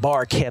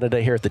Bar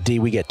Canada here at the D.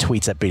 We get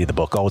tweets at Beating the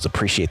Book. Always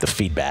appreciate the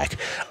feedback.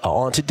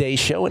 On today's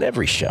show and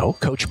every show,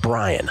 Coach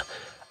Brian.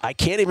 I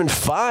can't even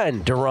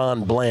find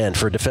Deron Bland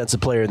for Defensive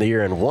Player of the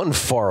Year in one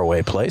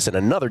faraway place, and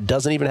another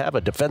doesn't even have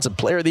a Defensive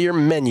Player of the Year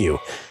menu.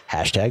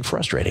 Hashtag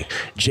frustrating.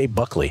 Jay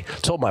Buckley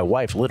told my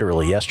wife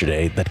literally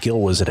yesterday that Gil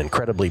was an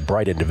incredibly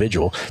bright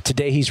individual.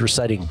 Today he's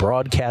reciting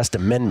broadcast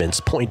amendments,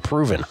 point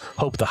proven.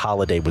 Hope the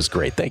holiday was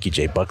great. Thank you,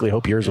 Jay Buckley.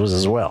 Hope yours was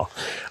as well.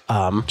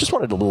 Just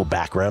wanted a little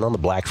background on the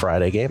Black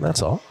Friday game,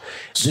 that's all.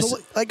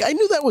 I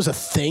knew that was a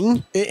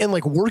thing, and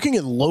working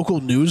in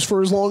local news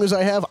for as long as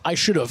I have, I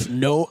should have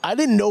known. I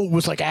didn't know it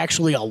was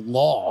actually a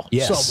law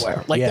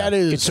somewhere. That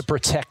is. It's to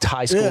protect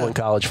high school and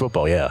college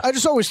football, I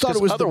just always thought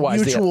it was otherwise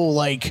the mutual,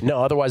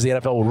 No, otherwise the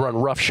NFL will run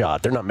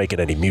roughshod. They're not making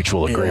any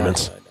mutual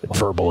agreements,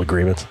 verbal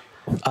agreements.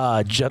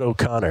 Judd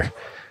O'Connor.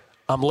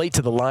 I'm late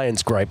to the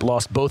Lions gripe.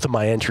 Lost both of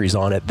my entries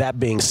on it. That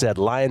being said,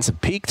 Lions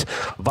have peaked.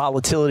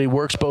 Volatility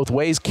works both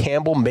ways.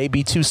 Campbell may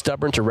be too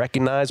stubborn to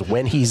recognize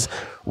when he's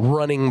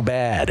running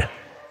bad.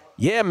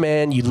 Yeah,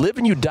 man, you live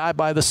and you die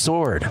by the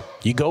sword.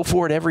 You go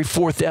for it every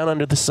fourth down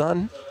under the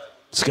sun.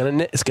 It's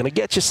gonna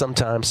get you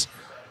sometimes.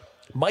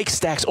 Mike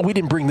Stacks. Oh, we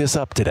didn't bring this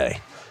up today.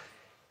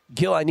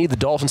 Gil, I need the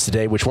Dolphins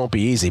today, which won't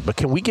be easy, but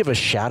can we give a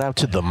shout-out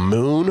to the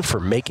Moon for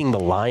making the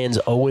Lions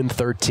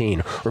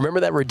 0-13? Remember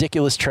that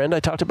ridiculous trend I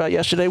talked about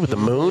yesterday with the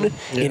Moon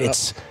in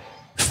its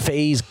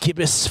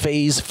gibbous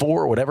phase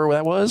 4 or whatever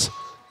that was?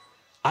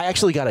 I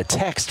actually got a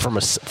text from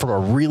a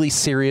really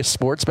serious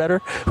sports bettor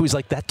who's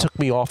like, that took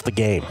me off the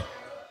game.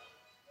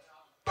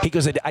 He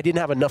goes, I didn't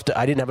have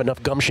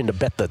enough gumption to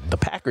bet the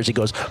Packers. He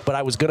goes, but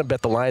I was going to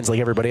bet the Lions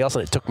like everybody else,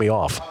 and it took me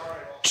off.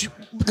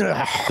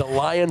 The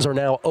Lions are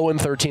now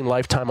 0-13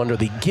 lifetime under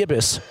the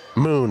gibbous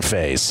moon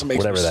phase,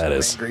 whatever that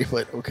is. Angry,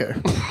 but okay.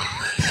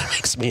 That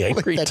makes me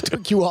angry. That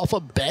took you off a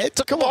bet?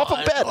 Took him off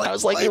a bet. I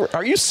was like,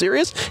 are you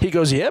serious? He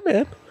goes, yeah,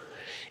 man.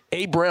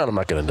 A. Brown, I'm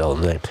not going to tell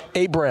him the name.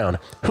 A. Brown,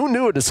 who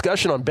knew a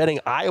discussion on betting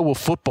Iowa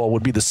football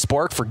would be the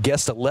spark for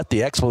guests to let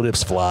the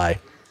expletives fly?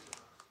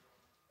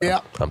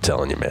 Yeah. I'm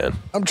telling you, man.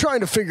 I'm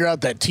trying to figure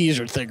out that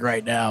teaser thing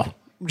right now.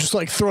 I'm just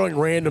throwing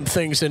random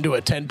things into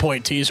a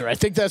 10-point teaser. I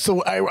think that's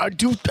I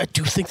do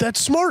think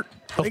that's smart.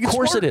 Of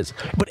course it is.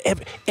 But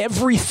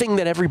everything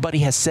that everybody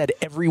has said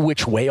every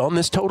which way on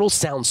this total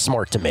sounds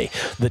smart to me.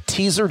 The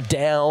teaser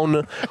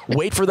down,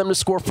 wait for them to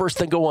score first,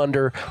 then go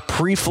under,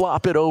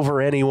 pre-flop it over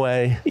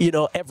anyway.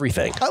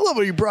 Everything. I love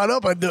what you brought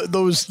up.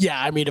 Those,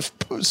 if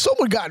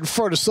someone got in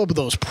front of some of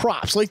those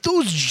props,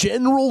 those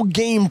general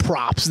game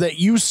props that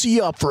you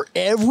see up for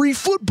every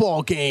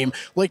football game,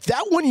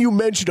 that one you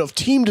mentioned of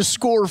team to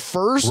score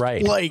first.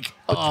 Right.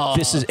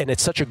 This is, and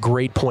it's such a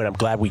great point. I'm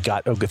glad we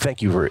got. Oh,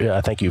 thank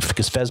you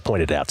because Fez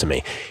pointed it out to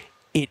me.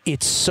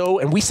 It's so,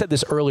 and we said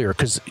this earlier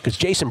because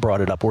Jason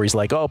brought it up where he's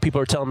like, oh, people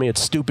are telling me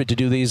it's stupid to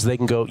do these. They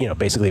can go,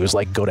 basically it was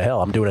like, go to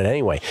hell. I'm doing it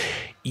anyway.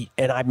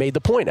 And I made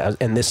the point,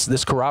 and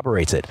this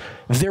corroborates it.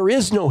 There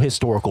is no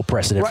historical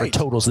precedent for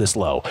totals this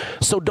low.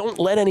 So don't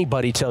let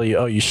anybody tell you,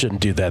 oh, you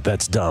shouldn't do that.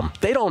 That's dumb.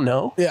 They don't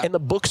know. Yeah. And the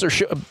books are,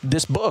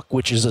 this book,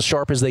 which is as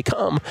sharp as they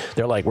come,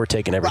 they're like, we're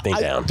taking everything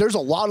down. There's a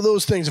lot of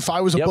those things. If I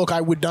was a book,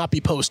 I would not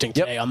be posting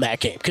today on that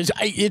game because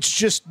it's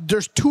just,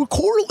 there's too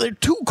correlated.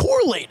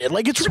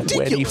 It's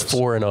ridiculous.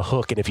 24 and a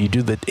hook. And if you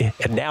do the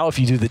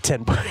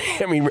 10,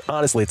 I mean,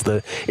 honestly,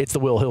 it's the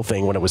Will Hill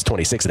thing when it was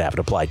 26.5 it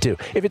applied too.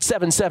 If it's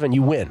 7-7,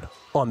 you win.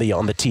 on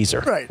the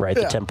teaser, right?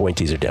 The 10-point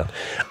teaser down.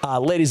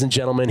 Ladies and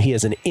gentlemen, he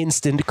is an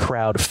instant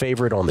crowd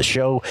favorite on the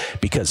show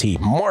because he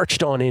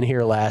marched on in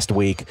here last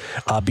week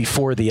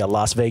before the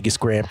Las Vegas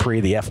Grand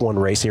Prix, the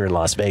F1 race here in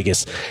Las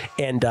Vegas,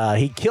 and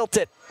he killed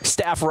it.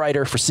 Staff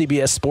writer for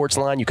CBS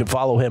Sportsline. You can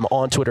follow him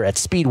on Twitter at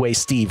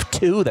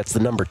SpeedwaySteve2. That's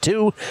the number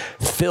 2.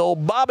 Phil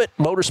Bobbitt,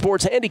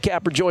 motorsports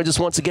handicapper, joins us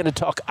once again to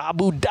talk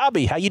Abu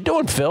Dhabi. How you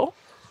doing, Phil?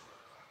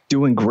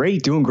 Doing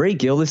great,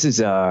 Gil. This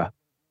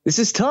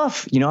is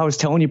tough. You know, I was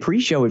telling you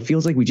pre-show, it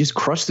feels like we just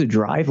crushed the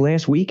drive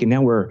last week, and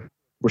now we're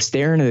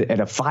staring at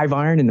a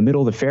 5-iron in the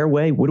middle of the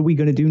fairway. What are we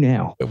going to do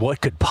now?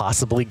 What could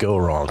possibly go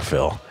wrong,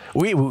 Phil?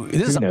 Who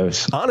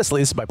knows?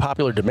 Honestly, this is by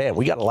popular demand.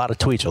 We got a lot of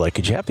tweets. Like,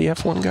 could you have the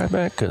F1 guy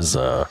back? Because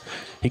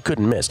he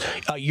couldn't miss.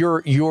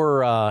 Your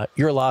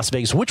Las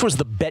Vegas. Which was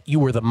the bet you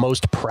were the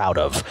most proud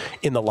of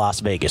in the Las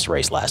Vegas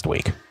race last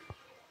week?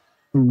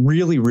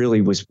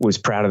 Really was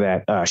proud of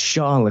that.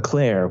 Charles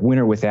Leclerc,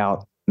 winner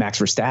without Max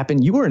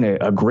Verstappen. You were in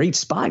a great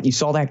spot. You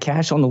saw that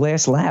cash on the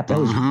last lap. That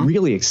was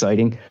really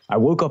exciting. I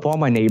woke up all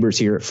my neighbors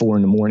here at 4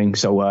 a.m.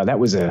 So that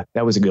was a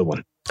good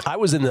one. I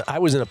was in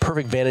a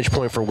perfect vantage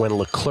point for when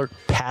Leclerc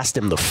passed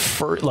him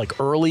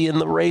early in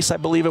the race, I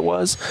believe it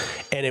was,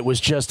 and it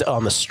was just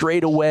on the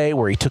straightaway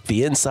where he took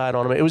the inside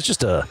on him. It was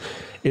just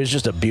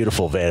a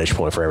beautiful vantage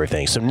point for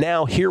everything. So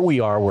now here we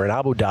are. We're in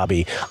Abu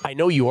Dhabi. I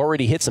know you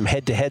already hit some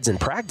head-to-heads in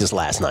practice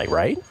last night,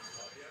 right?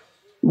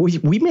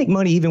 We make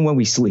money even when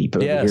we sleep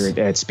over here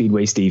at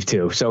Speedway Steve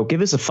too. So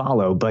give us a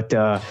follow. But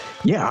Abu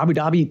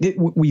Dhabi,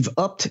 we've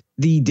upped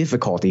the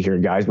difficulty here,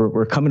 guys.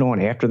 We're coming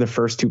on after the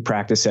first 2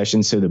 practice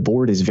sessions, so the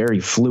board is very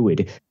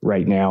fluid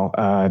right now.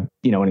 And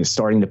it's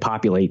starting to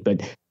populate.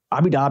 But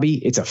Abu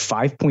Dhabi, it's a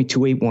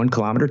 5.281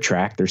 kilometer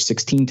track. There's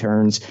 16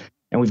 turns,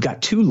 and we've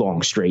got 2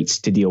 long straights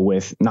to deal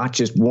with, not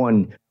just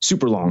one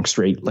super long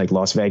straight like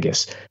Las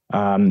Vegas.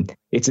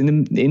 It's in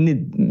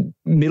the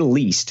Middle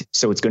East,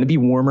 so it's going to be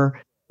warmer.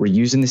 We're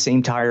using the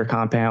same tire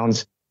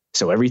compounds,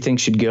 so everything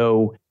should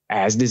go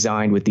as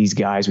designed with these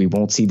guys. We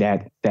won't see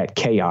that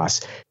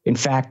chaos. In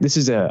fact, this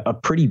is a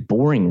pretty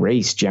boring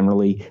race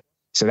generally.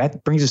 So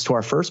that brings us to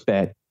our first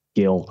bet,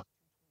 Gil.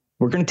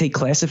 We're going to take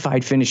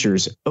classified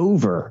finishers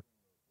over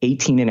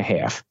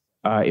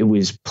 18.5. It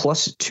was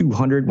plus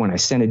 200 when I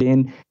sent it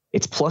in.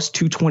 It's plus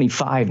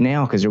 225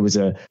 now because there was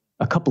a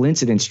couple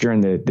incidents during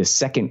the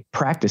second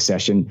practice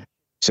session.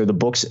 So the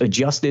books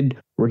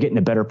adjusted. We're getting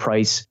a better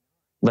price.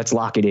 Let's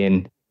lock it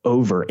in.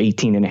 Over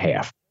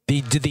 18.5.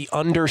 Did the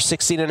under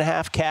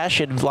 16.5 cash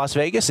in Las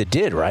Vegas? It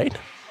did, right?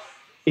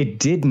 It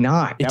did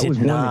not. That was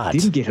one that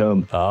didn't get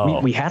home.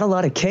 Oh. We had a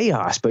lot of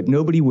chaos, but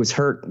nobody was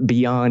hurt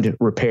beyond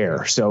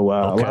repair. So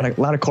a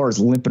lot of cars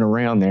limping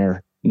around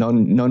there.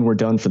 None were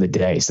done for the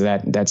day. So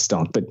that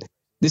stunk. But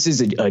this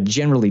is a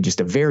generally just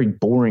a very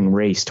boring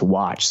race to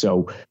watch.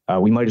 So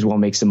we might as well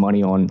make some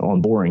money on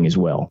boring as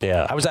well.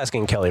 Yeah, I was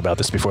asking Kelly about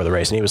this before the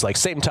race, and he was like,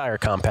 "Same tire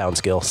compounds,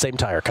 Gil. Same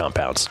tire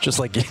compounds, just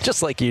like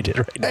you did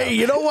right now." Hey,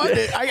 you know what?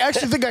 I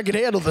actually think I can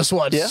handle this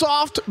one. Yeah?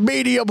 Soft,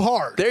 medium,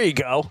 hard. There you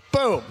go.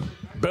 Boom.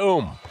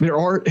 There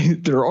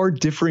are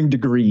differing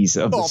degrees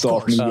of the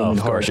soft, medium, and hard.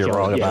 Of course, you're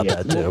wrong about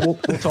that too.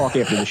 We'll talk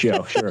after the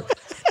show. Sure.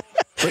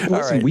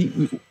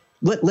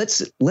 But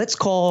listen, let's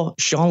call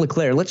Charles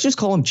Leclerc. Let's just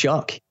call him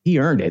Chuck. He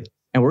earned it.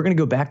 And we're going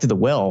to go back to the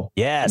well.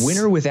 Yes.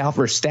 Winner without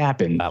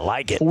Verstappen. I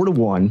like it.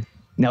 4-1.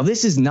 Now,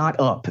 this is not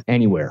up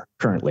anywhere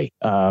currently.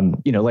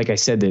 Like I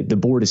said, the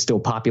board is still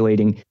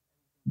populating.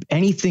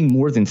 Anything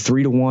more than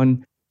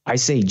 3-1, I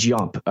say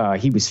jump.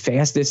 He was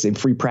fastest in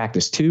free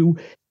practice 2.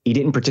 He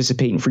didn't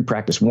participate in free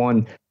practice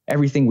 1.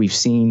 Everything we've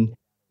seen,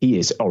 he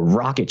is a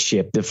rocket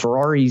ship. The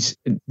Ferraris,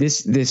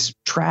 this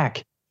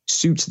track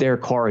suits their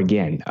car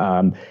again.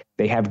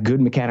 They have good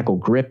mechanical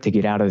grip to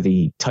get out of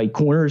the tight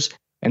corners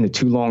and the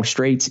 2 long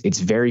straights. It's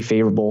very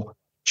favorable.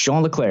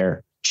 Charles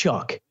Leclerc,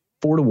 Chuck,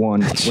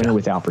 4-1, winner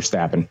without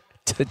Verstappen.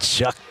 To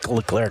Chuck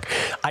Leclerc.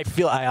 I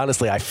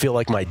feel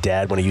like my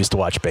dad when he used to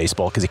watch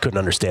baseball because he couldn't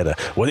understand it.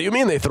 What do you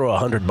mean they throw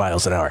 100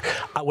 miles an hour?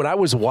 When I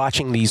was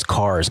watching these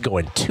cars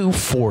going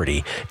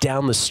 240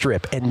 down the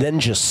strip and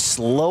then just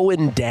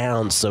slowing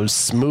down so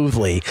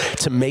smoothly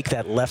to make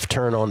that left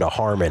turn onto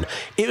Harmon,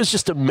 it was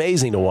just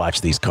amazing to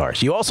watch these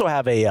cars. You also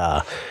have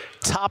a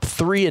top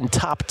 3 and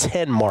top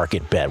 10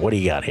 market bet. What do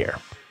you got here?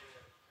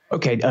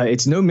 Okay,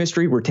 it's no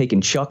mystery. We're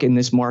taking Chuck in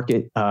this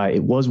market.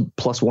 It was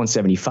plus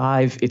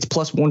 175. It's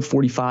plus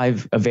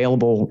 145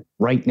 available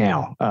right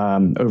now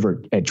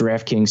over at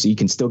DraftKings, so you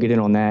can still get in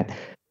on that.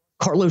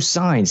 Carlos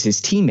Sainz, his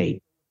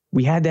teammate,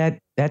 we had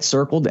that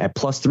circled at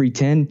plus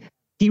 310.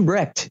 He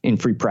wrecked in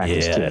free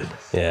practice too.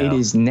 Yeah. It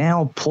is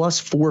now plus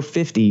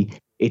 450.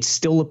 It's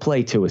still a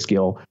play to us,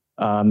 Gil.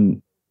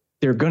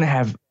 They're going to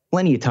have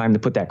plenty of time to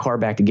put that car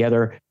back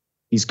together.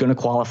 He's going to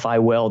qualify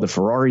well. The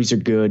Ferraris are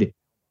good.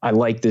 I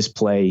like this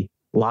play.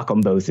 Lock them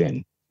both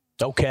in.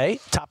 Okay.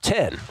 Top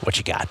 10. What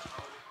you got?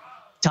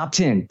 Top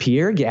 10,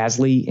 Pierre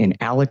Gasly and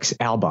Alex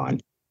Albon.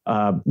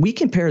 We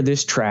compare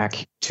this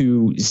track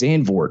to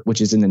Zandvoort, which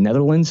is in the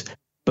Netherlands.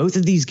 Both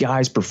of these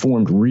guys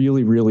performed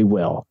really, really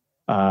well.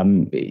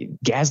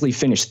 Gasly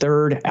finished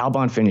third.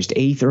 Albon finished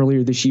eighth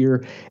earlier this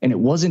year, and it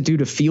wasn't due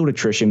to field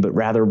attrition, but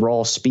rather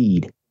raw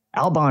speed.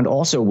 Albon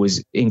also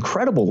was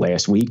incredible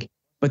last week,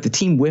 but the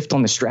team whiffed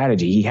on the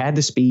strategy. He had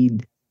the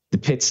speed. The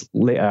pits,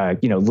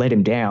 let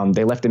him down.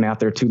 They left him out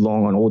there too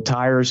long on old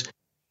tires.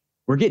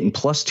 We're getting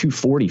plus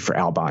 240 for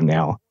Albon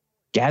now.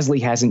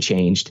 Gasly hasn't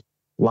changed.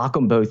 Lock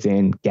them both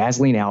in.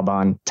 Gasly and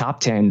Albon,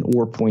 top 10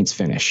 or points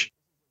finish.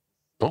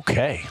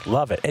 Okay,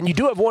 love it. And you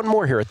do have one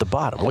more here at the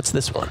bottom. What's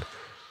this one?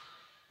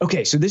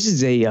 Okay, so this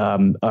is a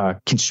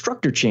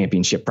constructor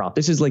championship prop.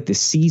 This is like the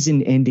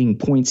season-ending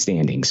point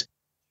standings.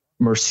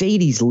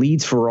 Mercedes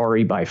leads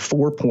Ferrari by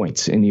 4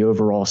 points in the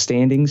overall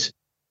standings.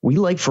 We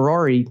like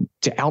Ferrari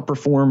to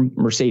outperform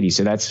Mercedes.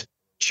 So that's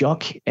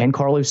Chuck and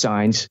Carlos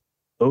Sainz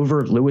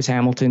over Lewis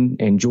Hamilton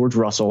and George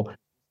Russell.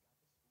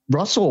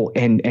 Russell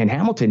and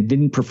Hamilton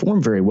didn't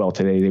perform very well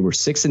today. They were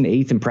 6th and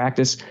 8th in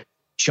practice.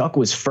 Chuck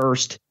was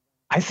first.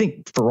 I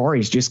think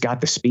Ferrari's just got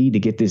the speed to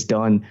get this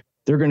done.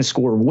 They're going to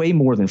score way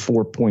more than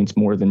 4 points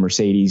more than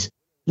Mercedes.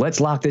 Let's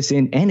lock this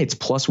in, and it's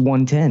plus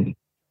 110.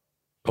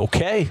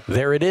 Okay,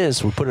 there it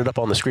is. We put it up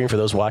on the screen for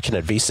those watching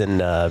at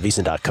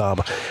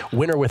VSiN.com.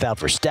 Winner without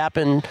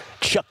Verstappen,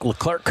 Charles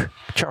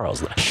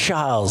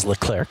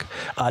Leclerc.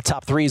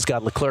 Top three's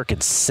got Leclerc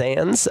and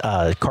Sainz.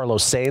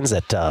 Carlos Sainz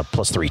at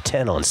plus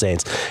 310 on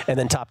Sainz. And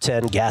then top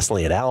 10,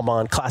 Gasly and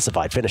Albon.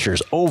 Classified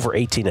finishers over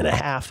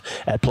 18.5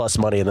 at plus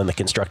money. And then the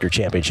Constructor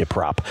Championship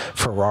prop,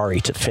 Ferrari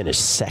to finish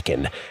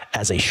second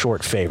as a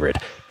short favorite.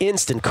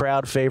 Instant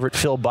crowd favorite,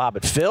 Phil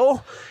Bobbitt.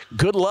 Phil,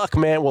 good luck,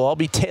 man. We'll all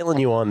be tailing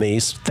you on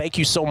these. Thank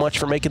you so much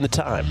for making the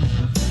time.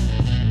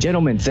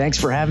 Gentlemen, thanks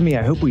for having me.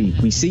 I hope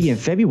we see you in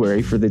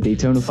February for the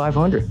Daytona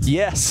 500.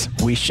 Yes,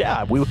 we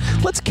shall.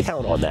 Let's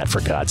count on that,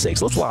 for God's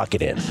sakes. Let's lock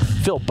it in.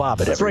 Phil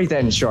Bobbitt. Let's write that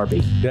in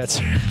Sharpie. That's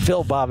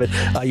Phil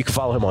Bobbitt. You can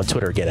follow him on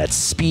Twitter again at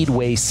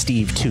Speedway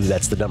Steve 2.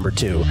 That's the number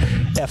 2.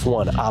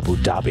 F1 Abu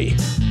Dhabi.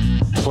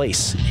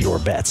 Place your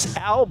bets.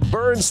 Al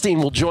Bernstein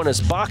will join us,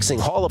 boxing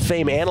Hall of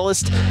Fame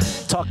analyst.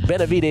 Talk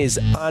Benavidez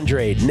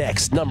Andre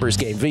next. Numbers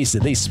Game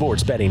VSiN, the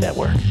Sports Betting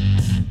Network.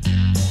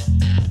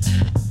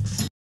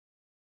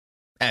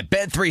 At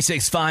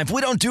Bet365, we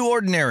don't do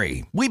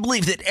ordinary. We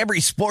believe that every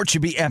sport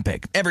should be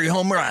epic. Every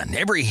home run,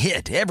 every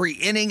hit, every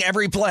inning,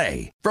 every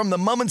play. From the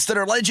moments that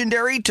are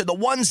legendary to the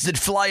ones that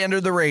fly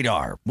under the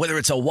radar. Whether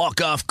it's a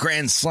walk-off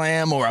grand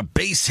slam or a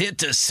base hit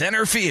to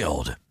center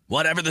field.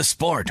 Whatever the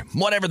sport,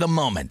 whatever the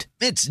moment.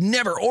 It's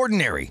never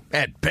ordinary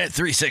at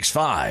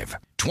Bet365.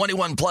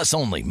 21 plus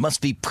only. Must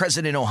be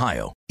present in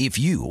Ohio. If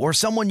you or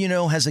someone you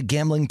know has a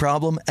gambling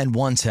problem and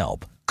wants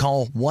help,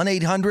 call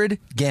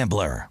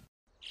 1-800-GAMBLER.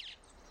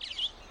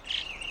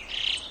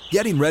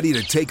 Getting ready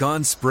to take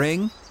on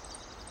spring?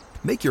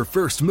 Make your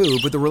first move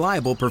with the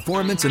reliable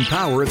performance and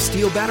power of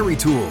Steel battery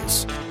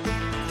tools.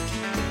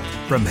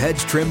 From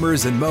hedge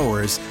trimmers and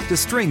mowers to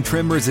string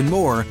trimmers and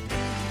more,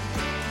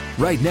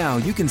 right now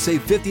you can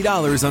save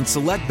 $50 on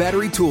select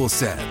battery tool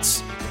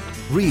sets.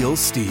 Real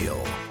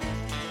Steel.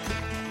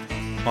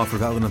 Offer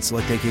valid on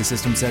select AK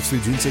system sets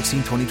through June 16,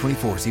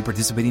 2024. See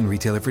participating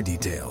retailer for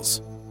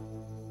details.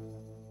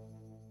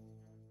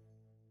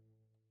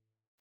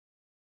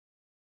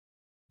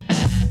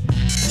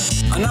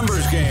 A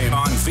numbers game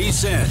on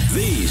VSiN,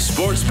 the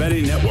Sports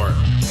Betting Network.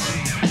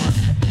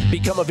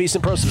 Become a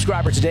VSiN Pro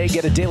subscriber today.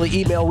 Get a daily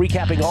email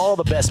recapping all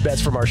the best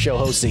bets from our show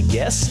hosting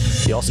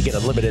guests. You also get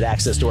unlimited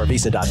access to our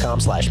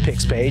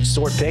VSiN.com/picks page.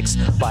 Sort picks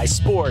by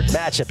sport,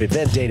 matchup,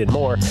 event date, and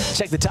more.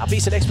 Check the top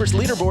VSiN experts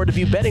leaderboard to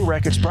view betting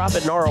records,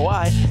 profit, and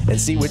ROI, and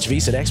see which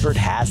VSiN expert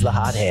has the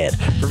hot hand.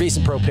 For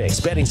VSiN Pro picks,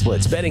 betting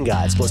splits, betting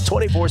guides, plus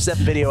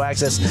 24/7 video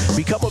access.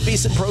 Become a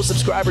VSiN Pro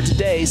subscriber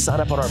today. Sign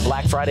up on our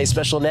Black Friday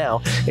special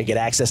now and get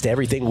access to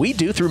everything we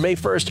do through May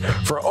 1st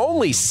for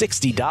only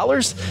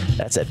 $60.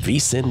 That's at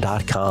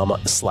VSiN.com/subscribe.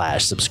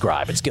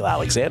 It's Gil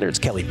Alexander. It's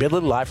Kelly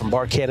Bidlin, live from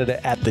Bar Canada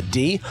at the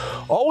D.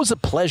 Always a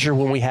pleasure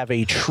when we have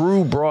a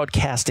true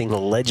broadcasting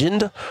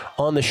legend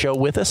on the show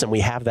with us, and we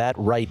have that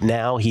right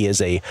now. He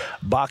is a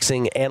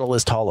boxing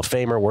analyst, Hall of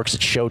Famer, works at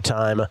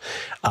Showtime,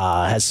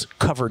 has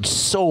covered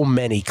so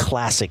many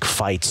classic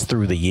fights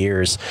through the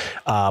years.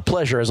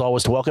 Pleasure, as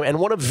always, to welcome, and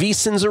one of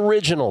VSiN's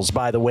originals,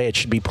 by the way, it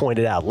should be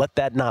pointed out. Let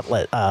that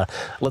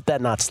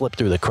not slip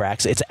through the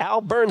cracks. It's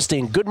Al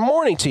Bernstein. Good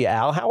morning to you,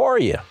 Al. How are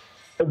you?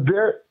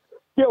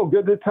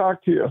 Good to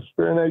talk to you.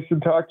 Very nice to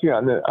talk to you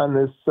on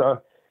this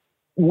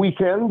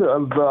weekend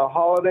of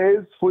holidays,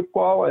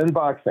 football, and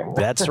boxing.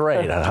 That's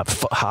right.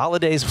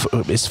 Holidays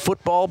is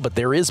football, but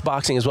there is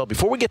boxing as well.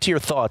 Before we get to your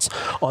thoughts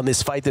on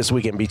this fight this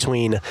weekend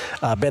between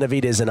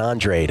Benavidez and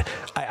Andrade,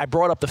 I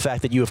brought up the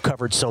fact that you have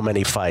covered so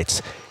many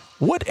fights.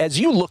 What, as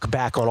you look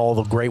back on all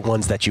the great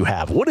ones that you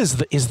have,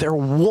 is there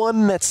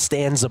one that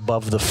stands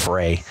above the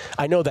fray?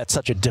 I know that's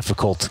such a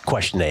difficult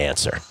question to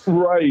answer.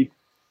 Right.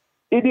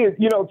 It is.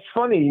 It's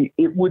funny.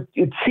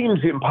 It seems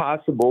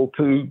impossible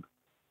to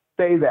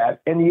say that,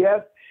 and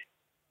yet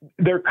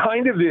there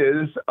kind of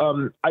is.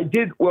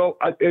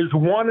 There's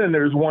one and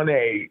there's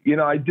 1A.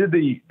 I did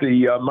the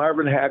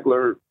Marvin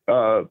Hagler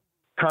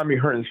Tommy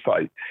Hearns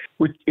fight,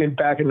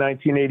 back in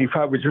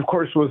 1985, which of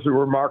course was a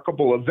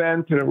remarkable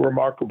event and a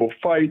remarkable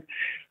fight.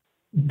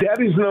 That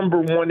is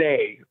number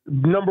 1A.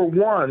 Number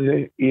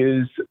 1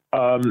 is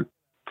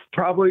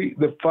probably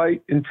the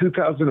fight in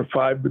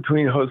 2005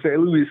 between Jose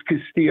Luis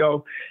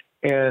Castillo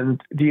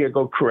and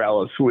Diego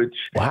Corrales, which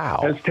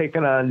has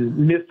taken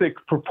on mythic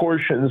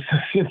proportions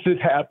since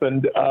it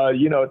happened.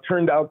 It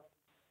turned out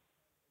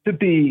to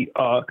be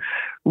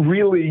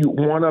really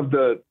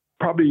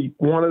probably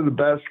one of the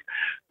best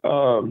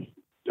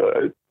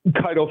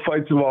title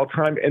fights of all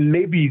time, and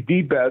maybe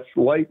the best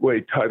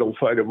lightweight title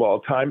fight of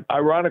all time.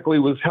 Ironically,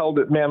 was held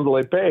at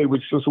Mandalay Bay,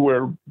 which is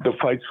where the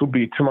fights will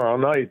be tomorrow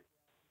night.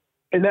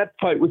 And that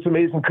fight was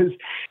amazing because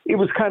it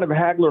was kind of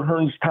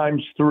Hagler-Hearns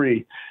times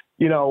 3.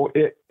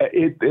 It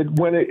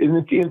went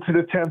into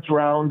the 10th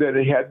round, and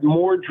it had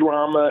more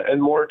drama and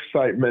more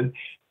excitement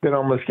than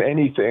almost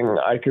anything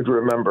I could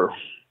remember.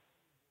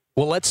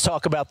 Well, let's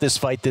talk about this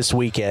fight this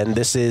weekend.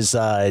 This is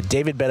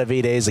David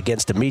Benavidez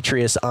against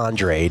Demetrius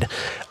Andrade.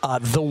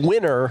 The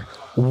winner,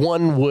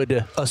 one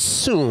would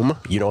assume,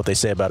 you know what they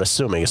say about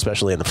assuming,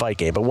 especially in the fight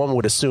game, but one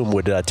would assume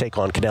would take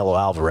on Canelo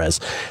Alvarez.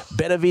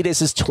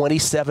 Benavidez is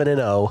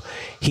 27-0.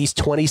 He's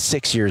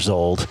 26 years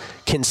old,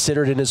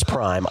 considered in his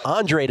prime.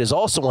 Andrade is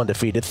also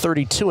undefeated,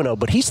 32-0,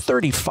 but he's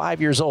 35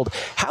 years old.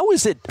 How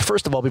is it,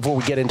 first of all, before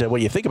we get into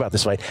what you think about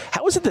this fight,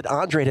 how is it that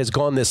Andrade has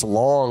gone this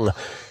long,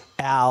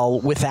 Al,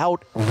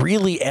 without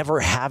really ever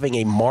having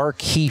a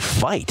marquee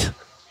fight?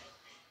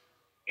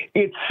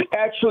 It's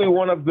actually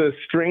one of the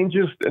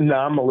strangest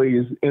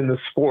anomalies in the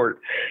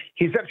sport.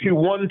 He's actually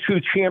won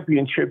 2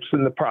 championships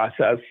in the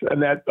process, and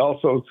that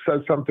also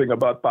says something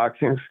about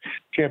boxing's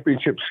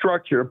championship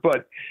structure.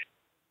 But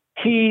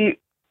you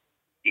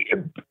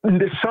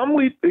can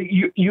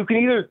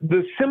either,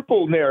 the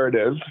simple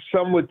narrative,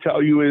 some would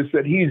tell you, is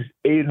that he's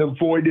an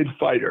avoided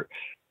fighter,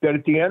 that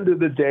at the end of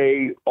the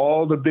day,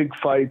 all the big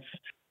fights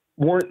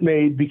weren't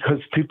made because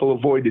people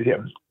avoided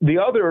him. The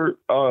other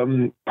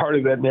part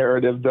of that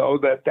narrative, though,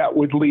 that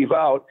would leave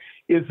out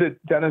is that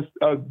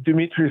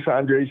Demetrius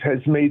Andrade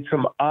has made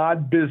some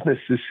odd business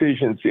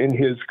decisions in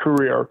his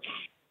career,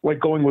 like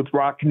going with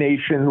Rock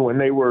Nation when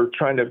they were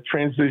trying to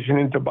transition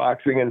into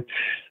boxing, and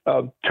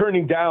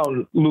turning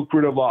down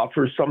lucrative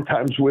offers,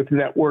 sometimes with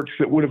networks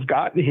that would have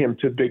gotten him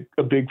to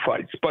big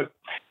fights. But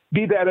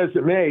be that as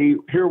it may,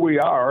 here we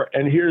are,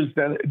 and here's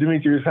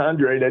Demetrius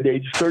Andrade at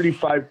age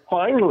 35,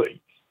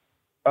 finally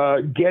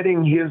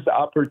getting his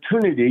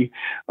opportunity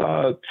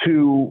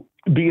to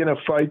be in a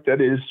fight that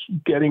is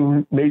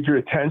getting major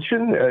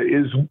attention,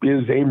 is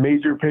a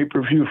major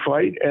pay-per-view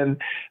fight, and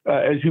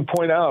as you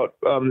point out,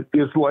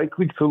 is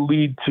likely to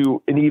lead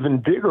to an even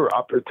bigger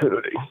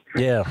opportunity.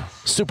 Yeah,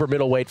 super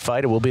middleweight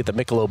fight. It will be at the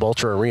Michelob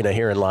Ultra Arena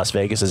here in Las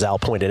Vegas, as Al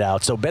pointed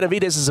out. So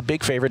Benavidez is a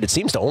big favorite. It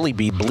seems to only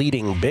be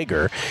bleeding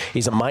bigger.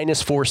 He's a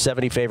minus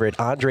 470 favorite.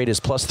 Andrade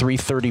is plus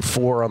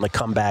 334 on the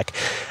comeback.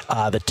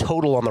 The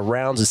total on the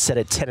rounds is set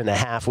at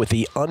 10.5, with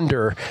the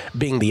under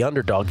being the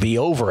underdog, the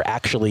over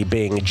actually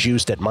being juiced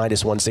at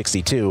minus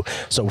 162.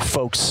 So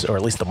folks, or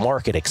at least the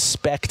market,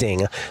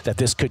 expecting that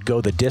this could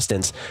go the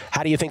distance.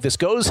 How do you think this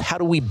goes? How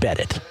do we bet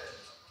it?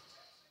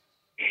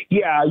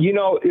 Yeah,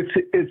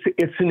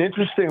 it's an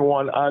interesting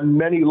one on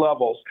many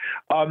levels.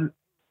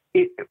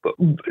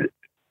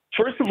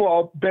 First of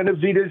all,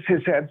 Benavidez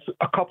has had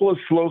a couple of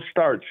slow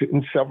starts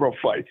in several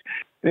fights.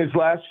 In his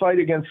last fight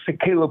against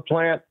Caleb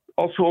Plant,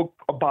 also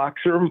a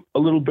boxer, a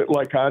little bit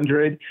like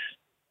Andrade,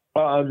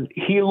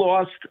 he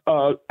lost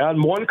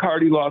on one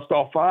card. He lost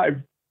all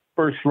 5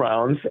 first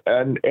rounds,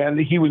 and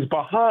he was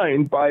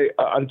behind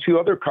on 2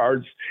 other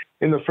cards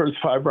in the first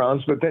 5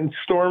 rounds, but then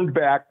stormed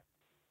back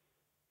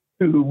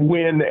to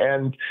win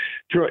and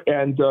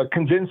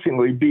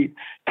convincingly beat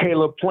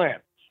Caleb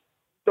Plant.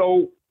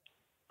 So,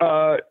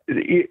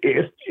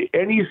 if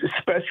any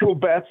special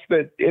bets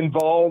that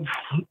involve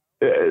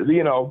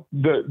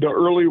the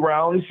early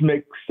rounds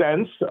make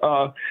sense,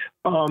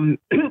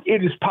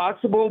 it is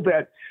possible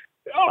that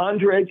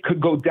Andrade could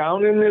go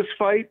down in this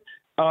fight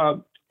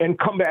and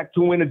come back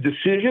to win a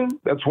decision.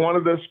 That's one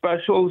of the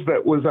specials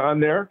that was on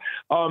there.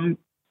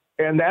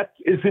 And that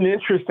is an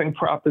interesting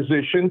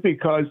proposition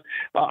because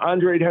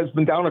Andrade has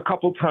been down a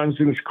couple times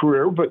in his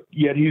career, but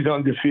yet he's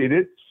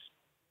undefeated.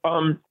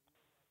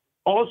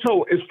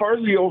 Also, as far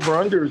as the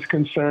over-under is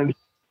concerned,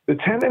 the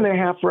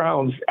 10.5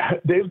 rounds,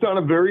 they've done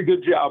a very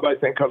good job, I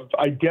think, of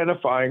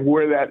identifying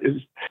where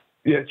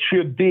it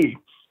should be.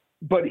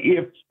 But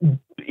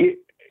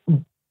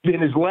in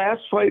his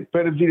last fight,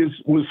 Benavidez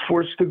was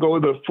forced to go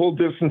the full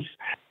distance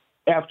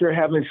after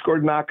having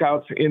scored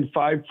knockouts in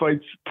 5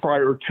 fights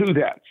prior to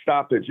that,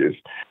 stoppages.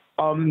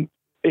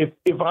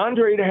 If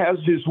Andrade has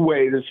his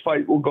way, this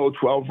fight will go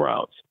 12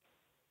 rounds.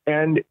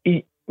 And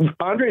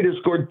Andrade has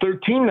scored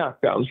 13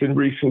 knockdowns in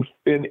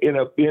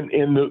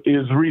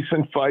his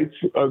recent fights,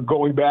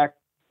 going back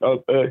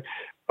a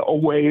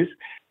ways.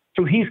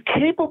 So he's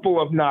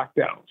capable of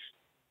knockdowns.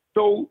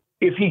 So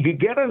if he could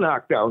get a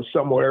knockdown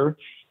somewhere,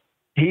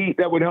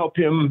 that would help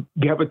him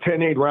have a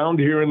 10-8 round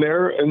here and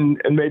there, and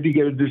maybe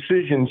get a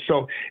decision.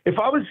 So if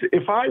I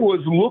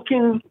was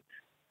looking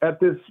at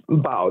this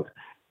bout,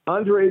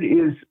 Andrade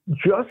is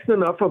just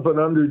enough of an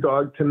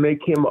underdog to make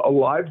him a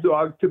live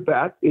dog to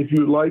bet if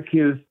you like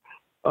his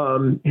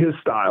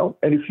style.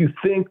 And if you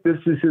think this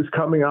is his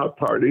coming out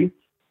party,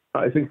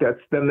 I think that's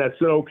an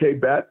okay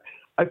bet.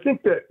 I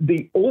think that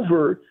the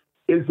over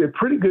is a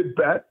pretty good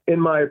bet, in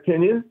my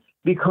opinion,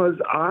 because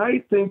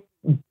I think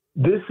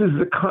this is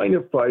the kind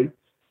of fight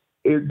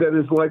that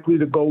is likely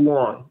to go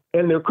long.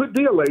 And there could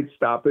be a late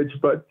stoppage,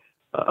 but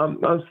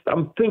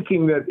I'm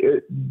thinking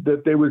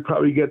that they would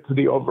probably get to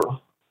the over.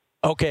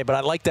 Okay, but I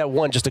like that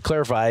one. Just to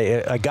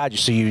clarify, I got you.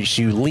 So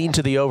you lean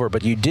to the over,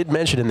 but you did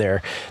mention in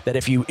there that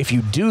if you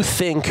do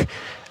think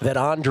that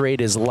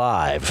Andrade is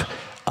live,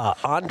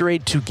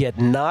 Andrade to get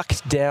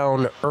knocked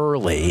down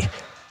early,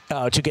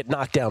 to get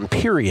knocked down,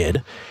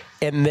 period,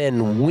 and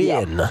then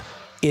win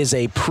is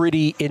a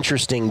pretty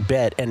interesting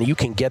bet, and you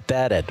can get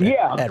that at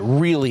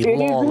really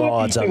long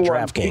odds on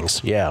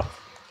DraftKings. Yeah.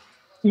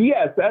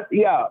 Yes,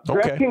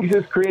 DraftKings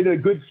has created a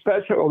good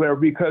special there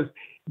because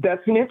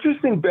that's an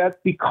interesting bet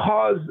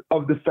because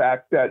of the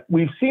fact that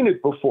we've seen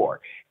it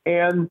before,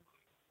 and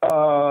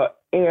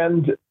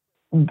Benavidez'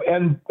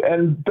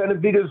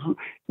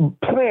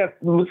 plant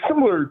was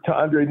similar to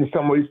Andrade in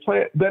some ways.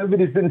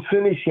 Benavidez didn't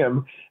finish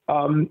him,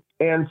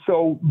 and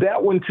so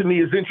that one to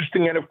me is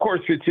interesting. And of course,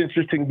 it's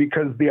interesting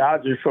because the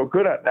odds are so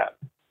good on that.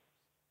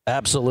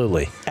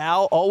 Absolutely.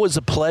 Al, always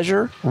a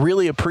pleasure.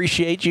 Really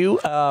appreciate you.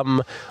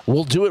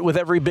 We'll do it with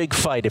every big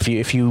fight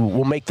if you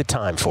will make the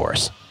time for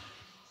us.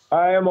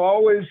 I am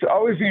always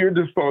at your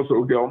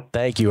disposal, Gil.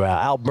 Thank you, Al.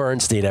 Al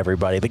Bernstein,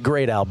 everybody. The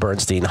great Al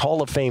Bernstein,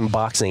 Hall of Fame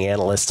boxing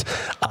analyst,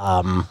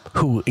 Hearns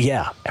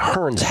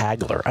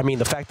Hagler. I mean,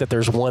 the fact that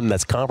there's one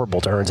that's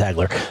comparable to Hearns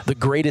Hagler, the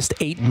greatest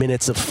 8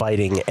 minutes of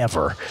fighting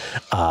ever.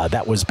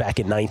 That was back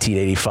in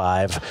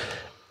 1985.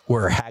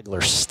 Where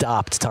Hagler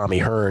stopped Tommy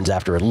Hearns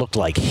after it looked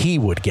like he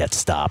would get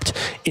stopped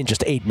in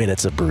just 8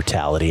 minutes of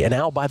brutality. And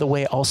Al, by the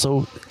way,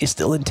 also is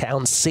still in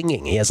town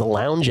singing. He has a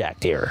lounge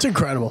act here. It's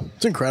incredible.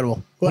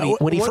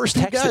 When he first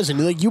texted, guys,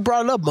 and you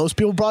brought it up. Most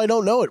people probably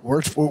don't know it.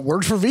 Works for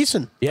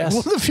VEASAN. Yes,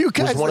 one of the few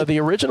guys. Was one of the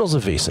originals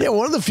of VEASAN. Yeah,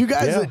 one of the few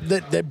guys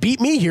that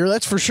beat me here.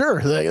 That's for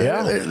sure.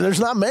 There's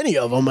not many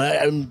of them.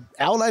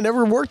 Al and I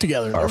never worked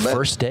together. Our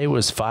first day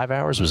was 5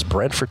 hours. Was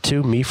Brent for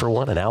 2, me for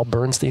 1, and Al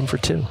Bernstein for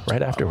 2.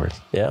 Right afterwards.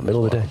 Yeah,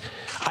 middle of the day.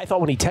 I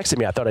thought when he texted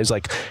me, I thought I was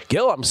like,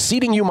 Gil, I'm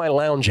seating you my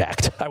lounge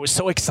act. I was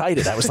so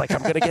excited. I was like,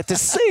 I'm going to get to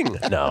sing.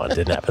 No, it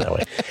didn't happen that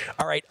way.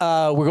 All right,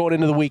 we're going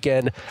into the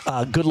weekend.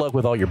 Good luck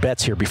with all your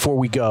bets here. Before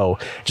we go,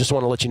 just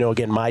want to let you know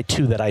again, my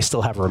 2 that I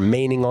still have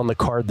remaining on the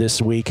card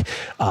this week.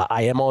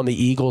 I am on the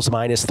Eagles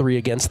 -3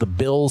 against the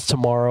Bills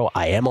tomorrow.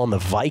 I am on the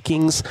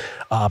Vikings.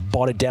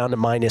 Bought it down to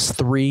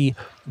 -3.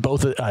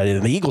 Both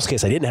in the Eagles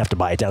case, I didn't have to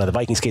buy it down. In the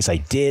Vikings case, I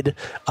did.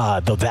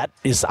 Though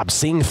I'm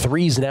seeing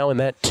 3s now in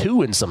that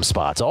 2 in some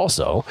spots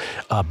also.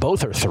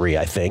 Both are 3,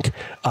 I think,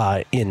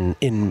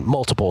 in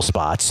multiple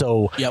spots.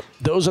 So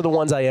those are the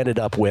ones I ended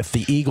up with,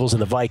 the Eagles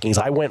and the Vikings.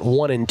 I went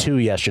 1-2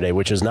 yesterday,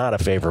 which is not a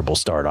favorable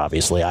start,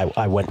 obviously.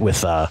 I went with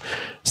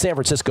San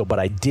Francisco, but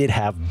I did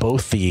have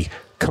both the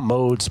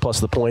commodes plus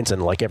the points,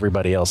 and like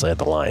everybody else, I had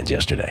the Lions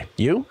yesterday.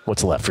 You?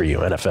 What's left for you,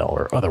 NFL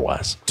or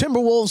otherwise?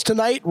 Timberwolves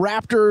tonight.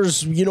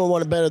 Raptors, you don't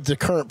want to bet at the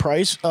current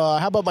price.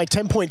 How about my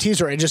 10-point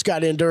teaser I just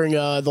got in during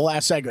the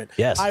last segment?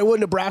 Yes. Iowa,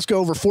 Nebraska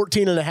over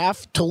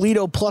 14.5.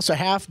 Toledo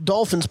 +0.5.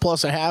 Dolphins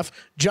 +0.5.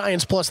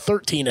 Giants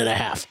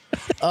 +13.5.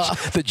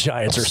 The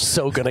Giants are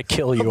so going to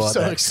kill you I'm on so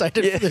that.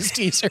 excited for this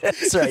teaser.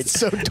 That's right. It's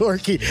so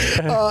dorky.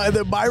 And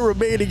then my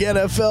remaining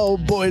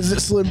NFL boys,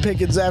 slim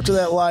pickings after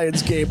that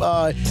Lions game.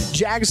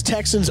 Jags,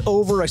 Texans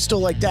over. I still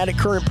like that at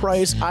current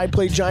price. I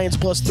play Giants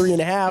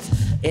 +3.5.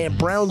 And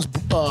Browns,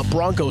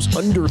 Broncos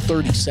under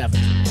 37.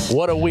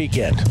 What a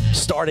weekend.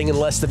 Starting in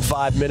less than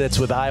 5 minutes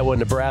with Iowa and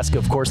Nebraska.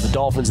 Of course, the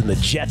Dolphins and the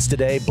Jets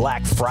today.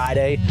 Black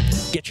Friday.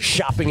 Get your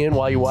shopping in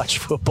while you watch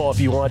football if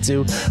you want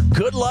to.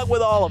 Good luck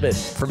with all of it.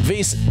 From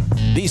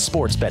VEASAN, the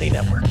Sports Betting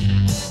Network.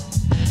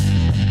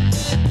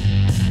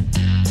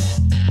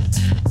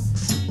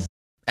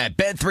 At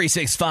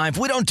Bet365,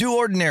 we don't do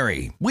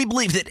ordinary. We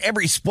believe that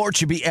every sport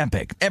should be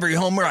epic. Every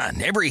home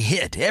run, every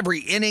hit,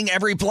 every inning,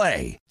 every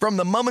play. From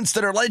the moments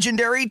that are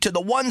legendary to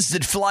the ones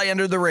that fly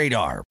under the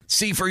radar.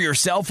 See for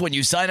yourself when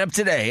you sign up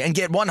today and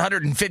get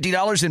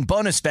 $150 in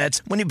bonus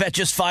bets when you bet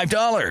just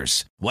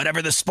 $5.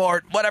 Whatever the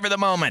sport, whatever the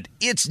moment,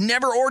 it's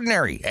never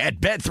ordinary at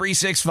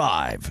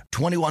Bet365.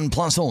 21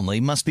 plus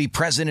only. Must be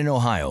present in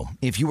Ohio.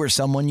 If you or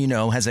someone you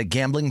know has a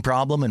gambling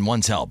problem and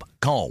wants help,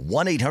 call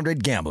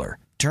 1-800-GAMBLER.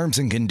 Terms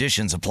and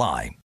conditions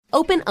apply.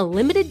 Open a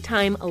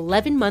limited-time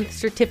 11-month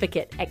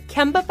certificate at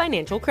Kemba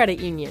Financial Credit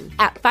Union.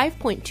 At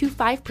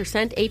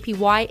 5.25%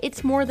 APY,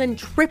 it's more than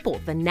triple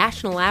the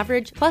national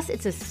average, plus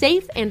it's a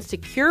safe and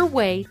secure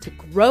way to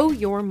grow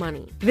your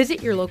money.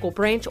 Visit your local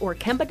branch or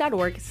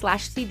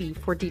kemba.org/CD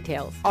for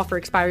details. Offer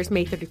expires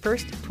May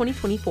 31st,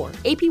 2024.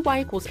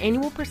 APY equals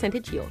annual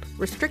percentage yield.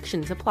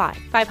 Restrictions apply.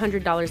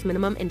 $500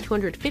 minimum and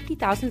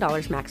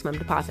 $250,000 maximum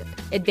deposit.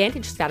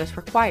 Advantage status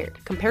required.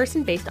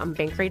 Comparison based on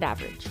bank rate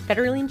average.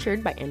 Federally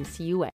insured by NCUA.